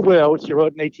got to her will, which she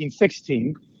wrote in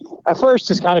 1816, I first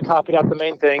just kind of copied out the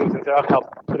main things and said, I'll help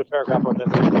put a paragraph on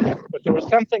this. But there was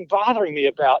something bothering me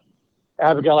about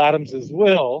Abigail Adams's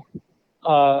will,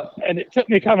 and it took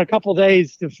me kind of a couple of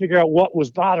days to figure out what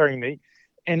was bothering me,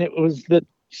 and it was that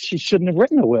she shouldn't have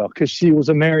written a will because she was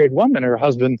a married woman. Her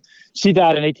husband, she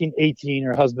died in 1818,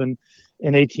 her husband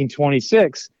in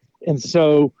 1826, and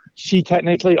so she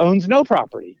technically owns no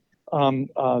property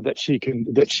that she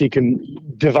can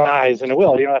devise in a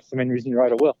will. That's the main reason you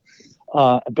write a will.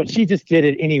 But she just did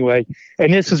it anyway,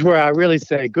 and this is where I really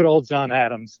say, good old John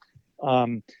Adams,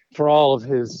 for all of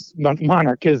his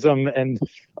monarchism and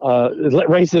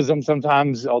racism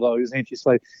sometimes, although he was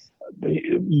anti-slave.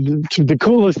 The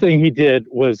coolest thing he did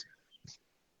was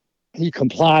he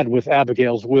complied with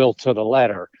Abigail's will to the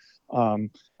letter.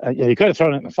 He could have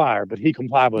thrown it in the fire, but he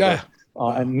complied with it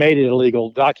and made it a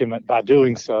legal document by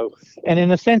doing so. And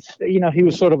in a sense, he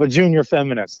was sort of a junior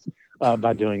feminist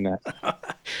by doing that.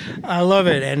 I love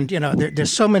it. And,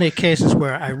 there's so many cases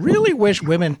where I really wish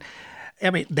women,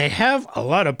 they have a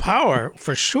lot of power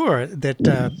for sure that,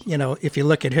 if you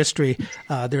look at history,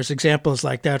 there's examples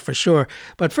like that for sure.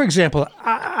 But for example,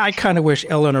 I kind of wish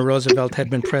Eleanor Roosevelt had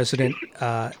been president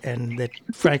and that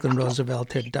Franklin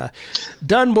Roosevelt had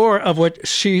done more of what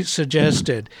she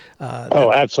suggested.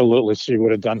 Absolutely. She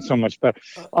would have done so much better.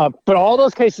 But all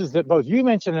those cases that both you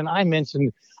mentioned and I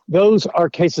mentioned, those are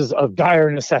cases of dire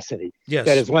necessity. Yes.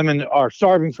 That is, women are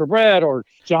starving for bread, or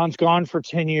John's gone for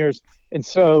 10 years. And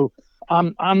so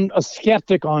I'm a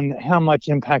skeptic on how much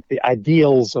impact the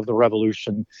ideals of the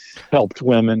revolution helped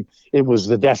women. It was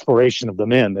the desperation of the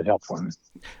men that helped women.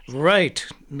 Right,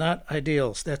 not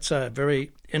ideals. That's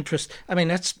very interesting.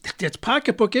 It's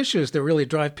pocketbook issues that really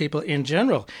drive people in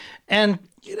general. And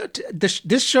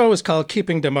this show is called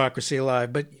Keeping Democracy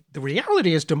Alive, but the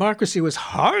reality is democracy was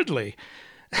hardly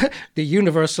the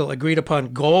universal agreed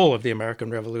upon goal of the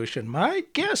American Revolution. My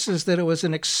guess is that it was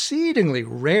an exceedingly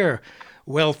rare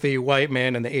wealthy white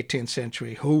man in the 18th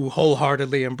century who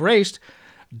wholeheartedly embraced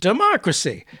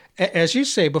democracy. As you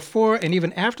say, before and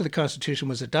even after the Constitution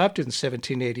was adopted in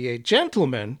 1788,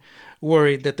 gentlemen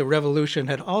worried that the revolution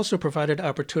had also provided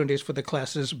opportunities for the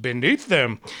classes beneath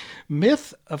them.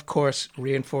 Myth, of course,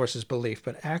 reinforces belief,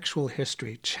 but actual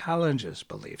history challenges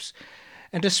beliefs.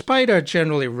 And despite our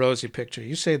generally rosy picture,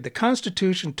 you say the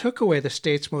Constitution took away the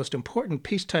state's most important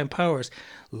peacetime powers,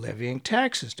 levying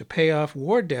taxes to pay off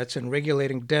war debts and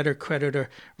regulating debtor-creditor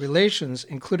relations,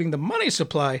 including the money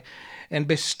supply, and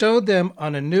bestowed them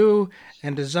on a new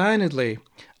and designedly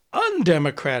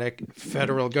undemocratic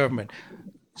federal government.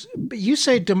 But you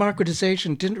say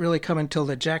democratization didn't really come until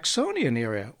the Jacksonian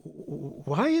era.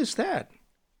 Why is that?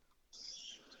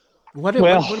 What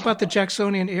about the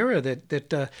Jacksonian era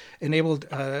that enabled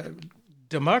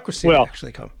democracy to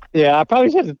actually come? Yeah, I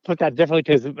probably should put that differently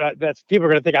because that's people are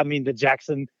going to think I mean that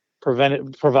Jackson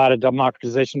provided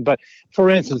democratization. But for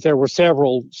instance, there were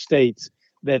several states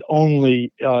that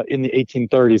only in the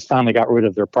 1830s finally got rid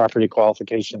of their property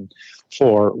qualification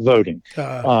for voting,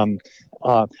 and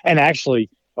actually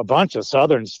a bunch of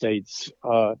southern states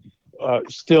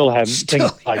still have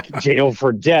things like jail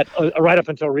for debt right up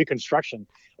until Reconstruction.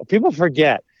 People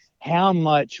forget how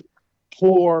much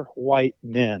poor white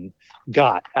men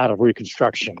got out of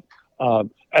Reconstruction.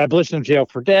 Abolition of jail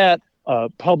for debt,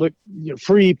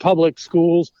 free public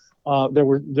schools. There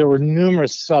were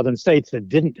numerous southern states that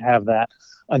didn't have that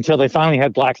until they finally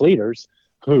had black leaders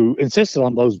who insisted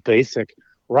on those basic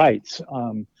rights,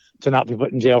 to not be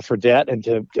put in jail for debt and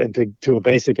to a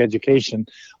basic education,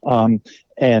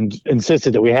 and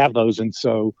insisted that we have those. And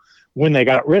so when they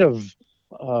got rid of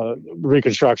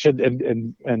Reconstruction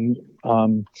and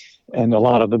a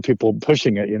lot of the people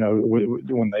pushing it,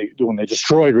 when they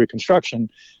destroyed Reconstruction,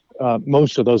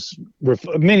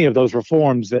 many of those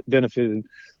reforms that benefited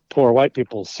poor white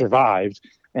people survived,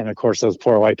 and of course those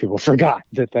poor white people forgot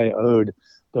that they owed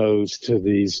those to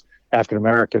these African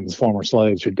Americans, former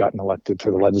slaves who'd gotten elected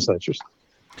to the legislatures.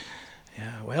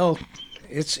 Yeah, well,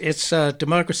 it's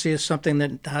democracy is something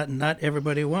that not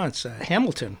everybody wants.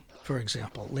 Hamilton, for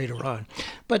example, later on.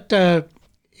 But,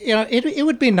 it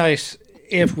would be nice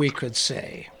if we could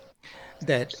say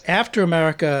that after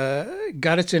America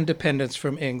got its independence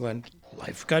from England,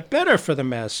 life got better for the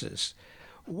masses.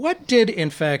 What did, in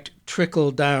fact,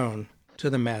 trickle down to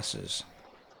the masses?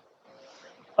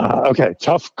 Okay,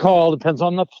 tough call. Depends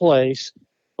on the place.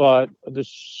 But the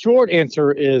short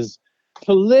answer is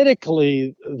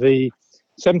politically, the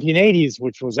 1780s,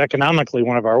 which was economically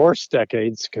one of our worst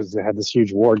decades because they had this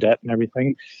huge war debt and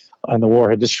everything, and the war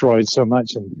had destroyed so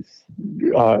much and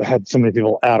had so many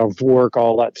people out of work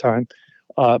all that time.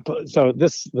 So the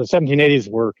 1780s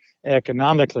were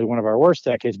economically one of our worst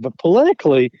decades, but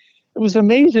politically, it was an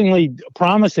amazingly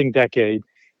promising decade.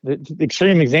 The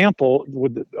extreme example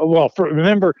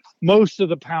remember, most of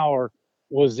the power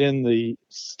was in the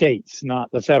states,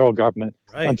 not the federal government,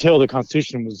 until the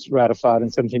Constitution was ratified in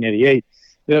 1788.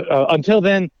 Until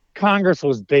then, Congress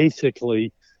was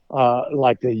basically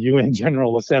like the UN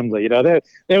General Assembly.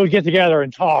 They would get together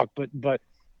and talk, but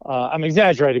I'm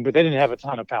exaggerating, but they didn't have a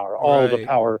ton of power. All the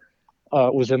power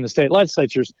was in the state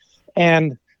legislatures,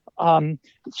 and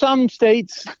some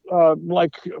states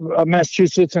like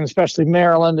Massachusetts and especially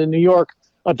Maryland and New York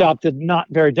adopted not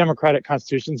very democratic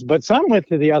constitutions, but some went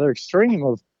to the other extreme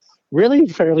of really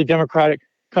fairly democratic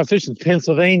constitutions.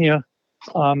 Pennsylvania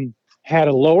had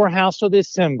a lower house of the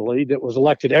assembly that was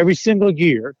elected every single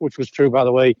year, which was true, by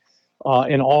the way,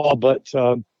 in all but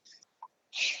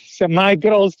my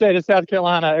good old state of South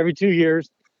Carolina every 2 years,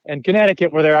 and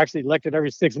Connecticut, where they're actually elected every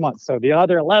 6 months. So the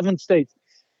other 11 states,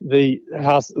 the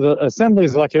assembly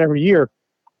is elected every year,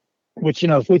 which,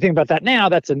 if we think about that now,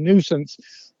 that's a nuisance,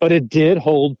 but it did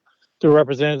hold the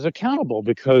representatives accountable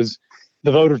because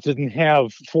the voters didn't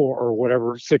have 4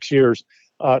 or 6 years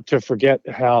to forget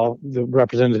how the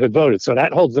representative had voted. So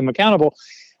that holds them accountable.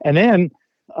 And then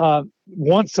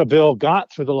once a bill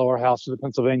got through the lower house of the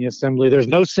Pennsylvania Assembly, there's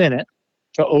no Senate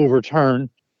to overturn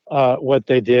what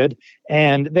they did.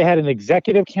 And they had an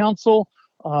executive council,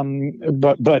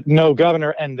 but no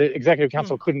governor, and the executive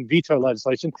council couldn't veto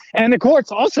legislation. And the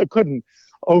courts also couldn't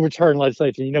overturn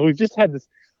legislation. We've just had this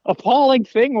appalling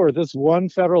thing where this one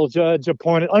federal judge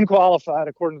appointed, unqualified,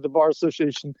 according to the Bar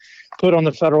Association, put on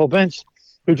the federal bench,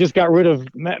 who just got rid of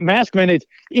mask mandates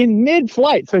in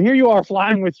mid-flight. So here you are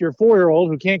flying with your 4-year-old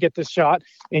who can't get the shot,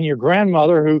 and your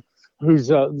grandmother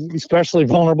who's especially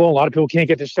vulnerable. A lot of people can't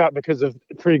get the shot because of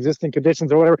pre-existing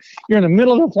conditions or whatever. You're in the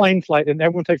middle of a plane flight, and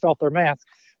everyone takes off their mask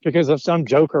because of some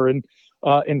joker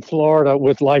in Florida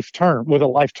with a life term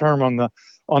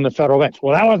on the federal bench.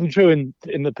 Well, that wasn't true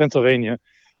in the Pennsylvania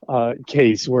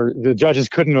case, where the judges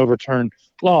couldn't overturn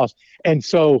laws. And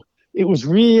so it was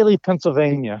really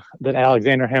Pennsylvania that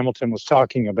Alexander Hamilton was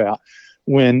talking about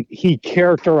when he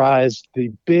characterized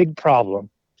the big problem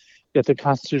that the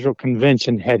Constitutional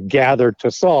Convention had gathered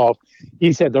to solve.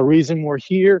 He said the reason we're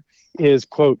here is,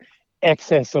 quote,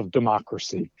 excess of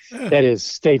democracy. That is,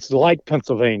 states like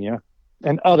Pennsylvania,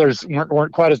 and others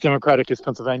weren't quite as democratic as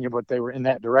Pennsylvania, but they were in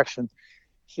that direction.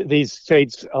 These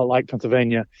states like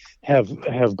Pennsylvania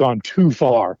have gone too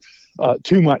far,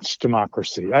 too much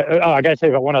democracy. I got to tell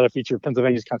you about one other feature of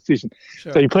Pennsylvania's Constitution.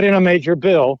 Sure. So you put in a major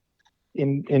bill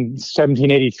in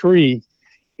 1783,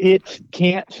 it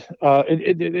can't.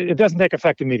 It doesn't take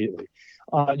effect immediately.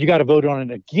 You got to vote on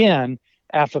it again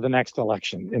after the next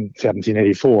election in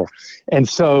 1784. And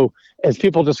so, as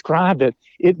people described it,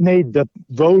 it made the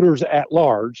voters at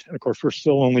large, and of course we're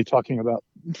still only talking about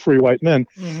free white men,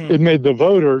 it made the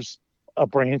voters a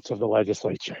branch of the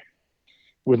legislature.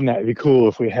 Wouldn't that be cool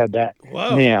if we had that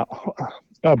now?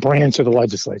 A branch of the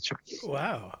legislature.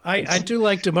 Wow. I do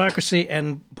like democracy,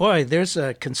 and boy, there's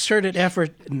a concerted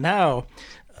effort now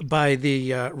by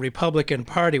the Republican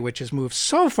Party, which has moved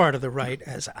so far to the right,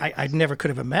 as I never could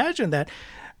have imagined that.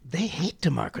 They hate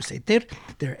democracy.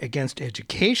 They're against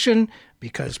education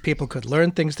because people could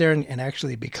learn things there and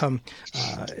actually become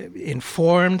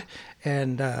informed.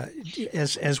 And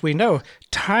as we know,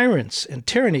 tyrants and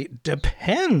tyranny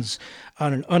depends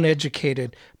on an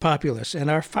uneducated populace. And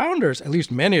our founders, at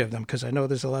least many of them, because I know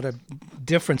there's a lot of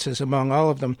differences among all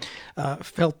of them,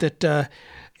 felt that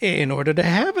in order to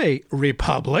have a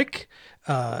republic,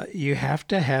 you have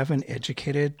to have an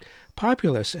educated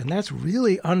populace, and that's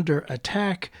really under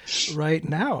attack right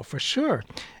now, for sure.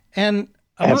 And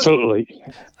absolutely,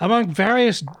 among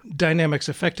various dynamics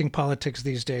affecting politics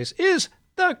these days is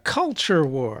the culture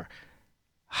war.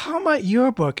 How might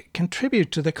your book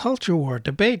contribute to the culture war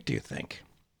debate, do you think?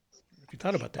 Have you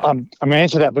thought about that? I'm going to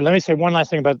answer that, but let me say one last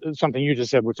thing about something you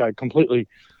just said, which I completely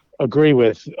agree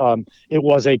with. It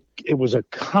was a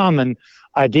common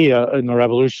idea in the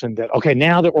revolution that, okay,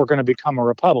 now that we're going to become a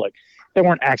republic, they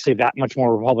weren't actually that much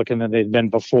more Republican than they'd been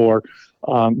before,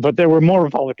 but they were more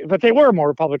Republican. But they were more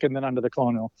Republican than under the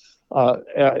colonial,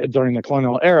 during the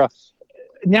colonial era.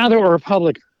 Now that we're a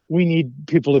republic, we need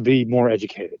people to be more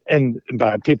educated, and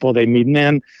by people they mean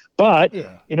men. But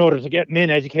in order to get men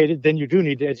educated, then you do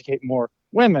need to educate more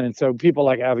women. And so people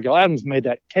like Abigail Adams made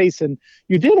that case, and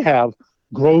you did have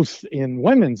growth in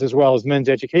women's as well as men's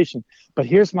education. But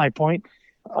here's my point.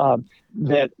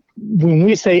 That when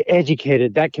we say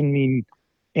educated, that can mean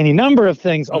any number of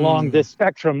things along this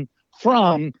spectrum,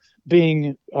 from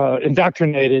being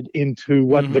indoctrinated into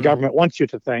what the government wants you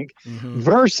to think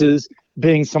versus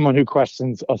being someone who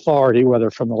questions authority, whether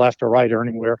from the left or right or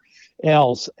anywhere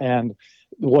else. And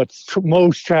what's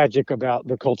most tragic about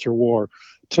the culture war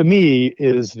to me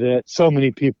is that so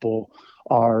many people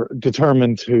are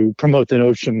determined to promote the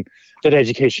notion that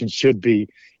education should be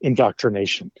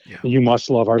indoctrination. Yeah. You must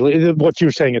love our, what you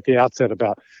were saying at the outset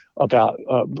about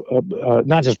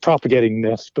not just propagating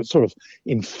myths, but sort of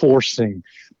enforcing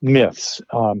myths.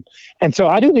 And so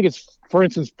I do think it's, for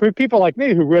instance, people like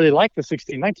me who really like the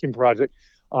 1619 Project,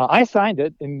 I signed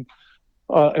it in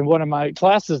one of my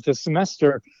classes this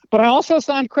semester, but I also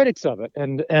signed critics of it.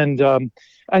 And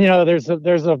you know, there's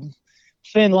a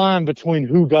thin line between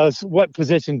what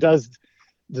position does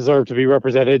deserve to be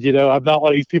represented. You know, I'm not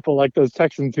one of these people like those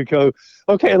Texans who go,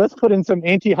 okay, let's put in some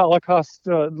anti-Holocaust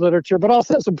literature, but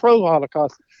also some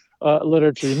pro-Holocaust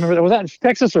literature. Remember, was that in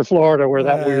Texas or Florida where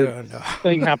that weird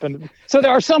thing happened? So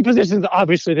there are some positions,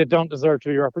 obviously, that don't deserve to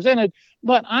be represented,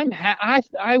 but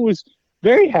I was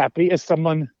very happy as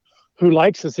someone who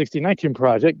likes the 1619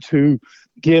 Project to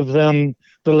give them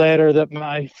the letter that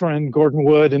my friend Gordon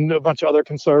Wood and a bunch of other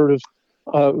conservative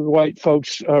white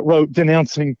folks wrote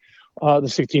denouncing the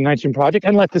 1619 Project,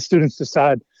 and let the students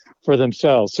decide for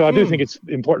themselves. So I do think it's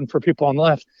important for people on the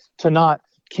left to not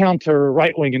counter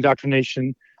right-wing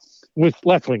indoctrination with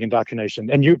left-wing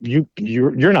indoctrination. And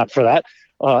you're not for that,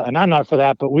 and I'm not for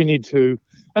that, but we need to.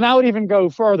 And I would even go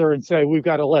further and say we've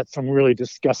got to let some really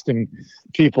disgusting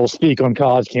people speak on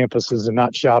college campuses and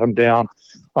not shout them down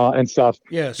and stuff.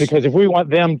 Yes. Because if we want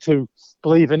them to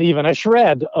believe in even a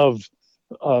shred of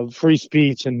free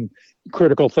speech and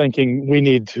critical thinking, we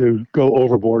need to go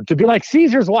overboard. To be like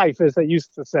Caesar's wife, as they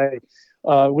used to say,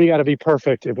 we got to be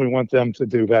perfect if we want them to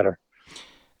do better.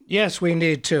 Yes, we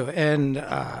need to. And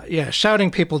shouting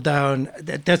people down,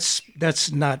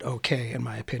 that's not okay, in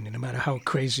my opinion, no matter how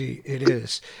crazy it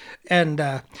is.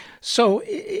 And so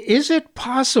is it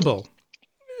possible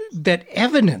that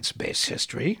evidence-based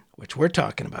history, which we're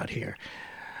talking about here,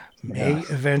 may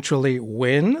eventually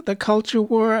win the culture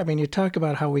war? I mean, you talk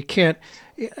about how we can't,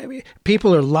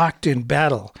 people are locked in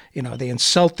battle. You know, they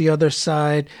insult the other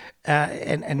side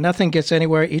and nothing gets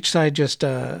anywhere. Each side just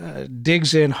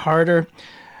digs in harder.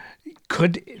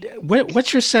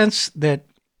 What's your sense that,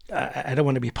 I don't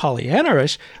want to be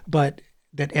Pollyanna-ish, but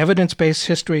that evidence-based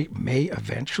history may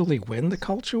eventually win the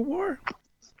culture war?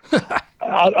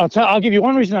 I'll give you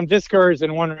one reason I'm discouraged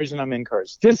and one reason I'm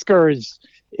encouraged. Discouraged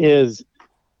is,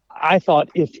 I thought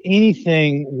if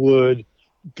anything would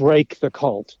break the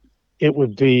cult, it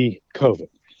would be COVID.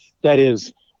 That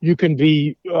is, you can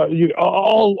be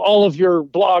all of your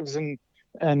blogs and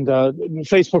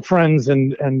Facebook friends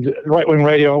and right-wing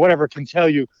radio or whatever can tell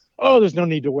you, oh, there's no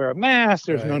need to wear a mask,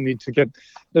 there's no need to get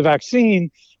the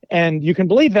vaccine, and you can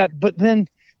believe that, but then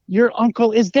your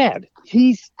uncle is dead.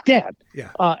 He's dead.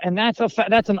 Yeah. And that's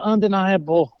an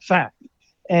undeniable fact.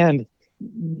 And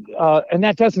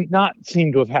that doesn't not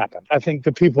seem to have happened. I think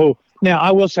the people, now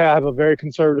I will say I have a very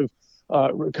conservative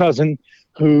cousin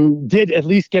who did at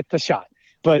least get the shot,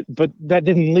 but that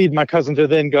didn't lead my cousin to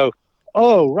then go,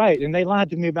 oh, right, and they lied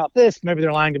to me about this. Maybe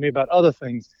they're lying to me about other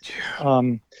things.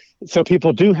 So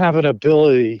people do have an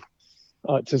ability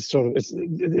to sort of,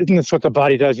 isn't this what the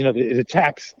body does? You know, it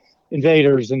attacks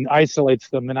invaders and isolates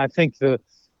them. And I think the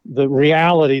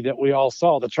reality that we all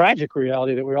saw, the tragic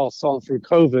reality that we all saw through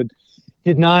COVID,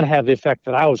 did not have the effect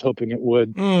that I was hoping it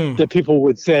would. That people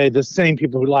would say, the same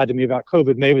people who lied to me about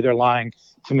COVID, maybe they're lying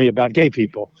to me about gay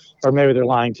people, or maybe they're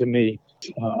lying to me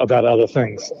about other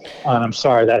things. And I'm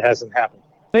sorry that hasn't happened.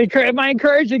 My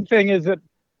encouraging thing is that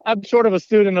I'm sort of a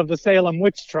student of the Salem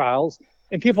witch trials,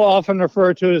 and people often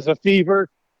refer to it as a fever.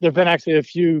 There have been actually a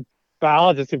few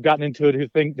biologists who've gotten into it who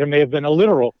think there may have been a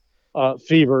literal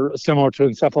fever similar to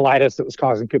encephalitis that was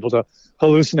causing people to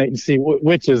hallucinate and see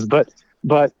witches. But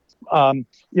you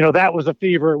know, that was a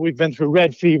fever. We've been through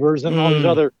red fevers and all these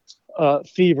other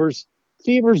fevers.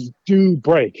 Fevers do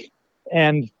break.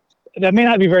 And that may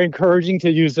not be very encouraging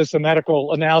to use this as a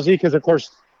medical analogy because, of course,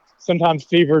 sometimes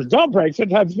fevers don't break.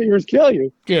 Sometimes fevers kill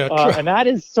you. Yeah, and that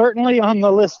is certainly on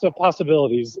the list of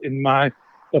possibilities, in my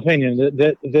opinion,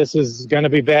 that this is going to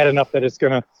be bad enough that it's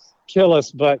going to kill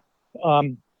us. But,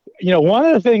 you know, one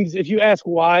of the things, if you ask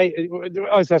why, I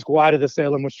always ask why did the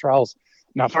Salem witch trials,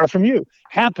 not far from you,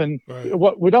 happen? Right.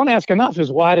 What we don't ask enough is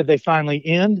why did they finally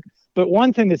end? But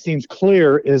one thing that seems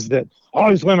clear is that all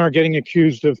these women are getting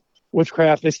accused of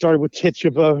witchcraft. They started with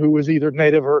Tituba, who was either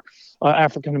Native or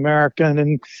African American,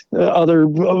 and other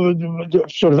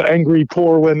sort of angry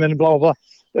poor women, blah, blah, blah.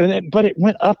 but it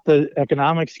went up the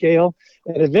economic scale,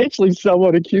 and eventually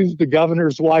someone accused the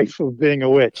governor's wife of being a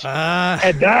witch.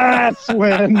 And that's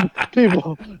when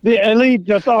the elite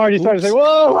authorities started saying,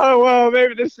 whoa,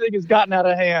 maybe this thing has gotten out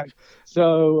of hand.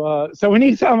 So we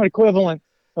need some equivalent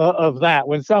of that.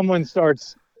 When someone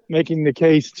starts making the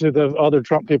case to the other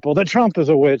Trump people that Trump is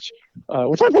a witch,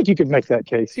 which I think you could make that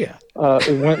case. Yeah.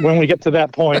 When we get to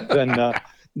that point,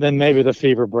 then maybe the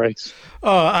fever breaks.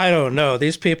 Oh, I don't know.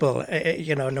 These people,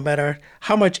 no matter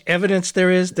how much evidence there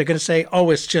is, they're going to say, "Oh,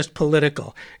 it's just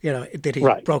political." That he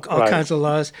broke all kinds of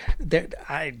laws.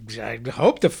 I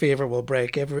hope the fever will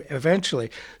break eventually.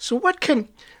 So, what can?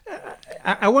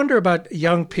 I wonder about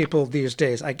young people these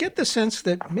days. I get the sense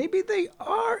that maybe they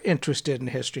are interested in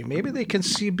history. Maybe they can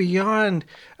see beyond.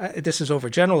 This is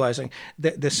overgeneralizing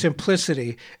the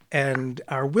simplicity, and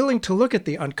are willing to look at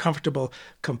the uncomfortable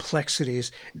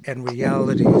complexities and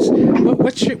realities.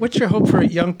 What's your hope for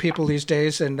young people these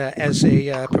days? And as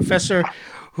a professor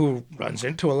who runs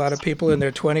into a lot of people in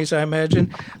their 20s, I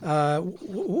imagine,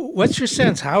 what's your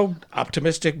sense? How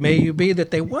optimistic may you be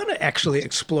that they want to actually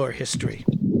explore history?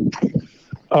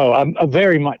 Oh, I'm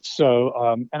very much so.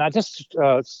 And I just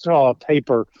saw a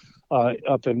paper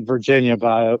up in Virginia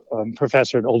by a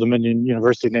professor at Old Dominion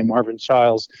University named Marvin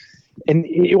Childs. And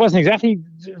it wasn't exactly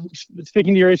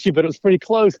speaking to your issue, but it was pretty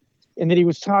close in that he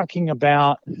was talking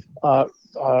about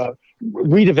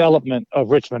redevelopment of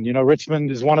Richmond.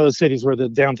 Richmond is one of those cities where the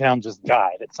downtown just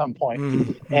died at some point.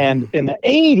 Mm-hmm. And in the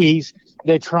 80s,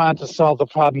 they tried to solve the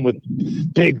problem with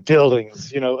big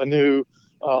buildings, a new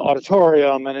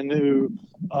auditorium and a new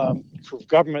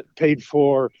government paid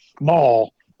for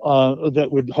mall that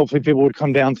would hopefully people would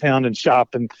come downtown and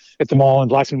shop and at the mall, and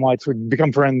blacks and whites would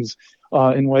become friends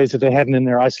in ways that they hadn't in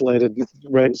their isolated,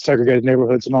 segregated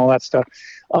neighborhoods and all that stuff.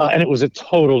 And it was a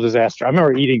total disaster. I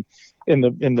remember eating in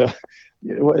the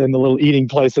little eating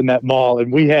place in that mall,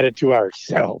 and we had it to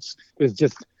ourselves. It was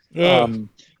just no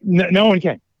one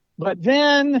came. But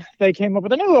then they came up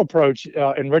with a new approach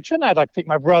in Richmond. I'd like to think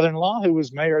my brother-in-law, who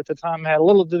was mayor at the time, had a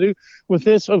little to do with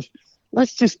this of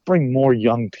let's just bring more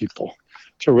young people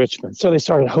to Richmond. So they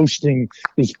started hosting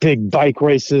these big bike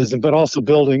races, but also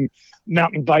building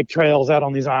mountain bike trails out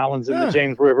on these islands in the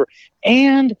James River.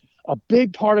 And a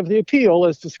big part of the appeal,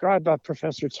 as described by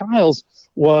Professor Childs,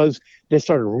 was they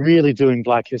started really doing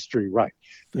Black history right.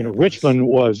 Richmond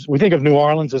we think of New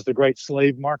Orleans as the great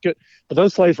slave market, but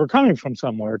those slaves were coming from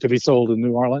somewhere to be sold in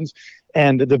New Orleans.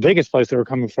 And the biggest place they were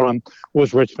coming from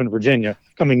was Richmond, Virginia,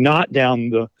 coming not down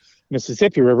the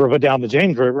Mississippi River, but down the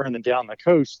James River and then down the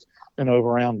coast and over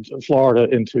around Florida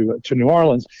to New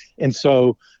Orleans. And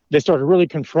so they started really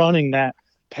confronting that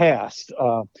past.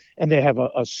 And they have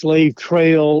a slave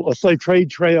trade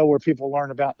trail where people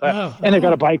learn about that. And they've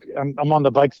got a bike. I'm on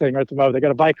the bike thing right at the moment. They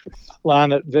got a bike line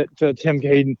that Tim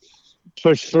Kaine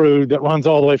pushed through that runs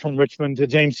all the way from Richmond to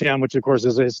Jamestown, which of course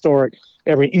is a historic.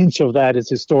 Every inch of that is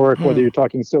historic, whether you're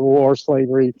talking Civil War,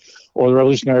 slavery, or the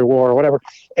Revolutionary War, or whatever.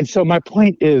 And so my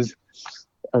point is,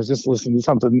 I was just listening to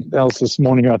something else this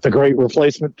morning about the Great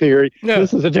Replacement Theory. Yeah.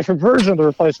 This is a different version of the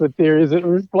replacement theory. Is it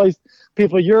replaced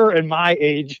people your and my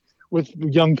age with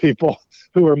young people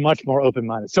who are much more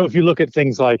open-minded. So if you look at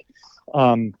things like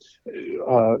my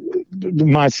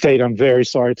state, I'm very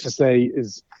sorry to say,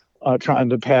 is trying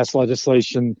to pass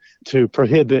legislation to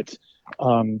prohibit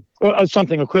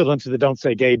something equivalent to the Don't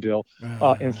Say Gay bill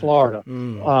in Florida.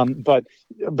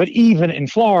 But even in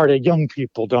Florida, young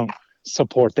people don't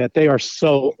support that. They are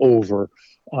so over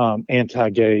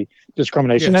anti-gay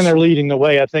discrimination, and they're leading the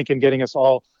way, I think, in getting us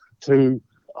all to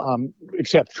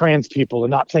accept trans people and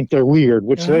not think they're weird,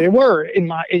 which they were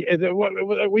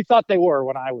we thought they were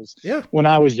when I was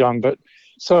young. But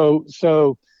so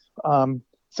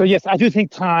yes, I do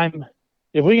think time,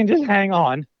 if we can just hang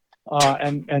on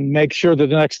and make sure that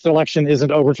the next election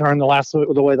isn't overturned the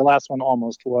way the last one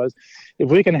almost was, if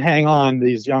we can hang on,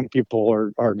 these young people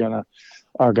are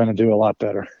gonna do a lot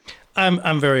better.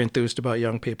 I'm very enthused about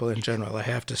young people in general, I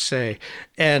have to say,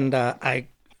 and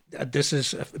this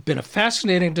has been a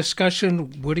fascinating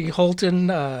discussion. Woody Holton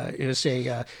is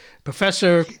a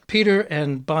professor, Peter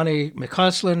and Bonnie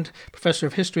McCausland, professor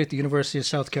of history at the University of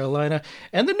South Carolina,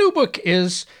 and the new book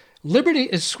is Liberty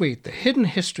is Sweet, The Hidden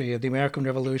History of the American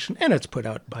Revolution, and it's put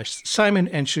out by Simon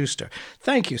 & Schuster.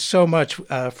 Thank you so much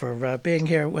for being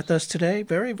here with us today.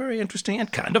 Very, very interesting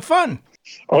and kind of fun.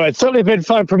 Oh, it's certainly been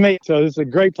fun for me. So it's a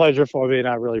great pleasure for me, and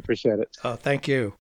I really appreciate it. Oh, thank you.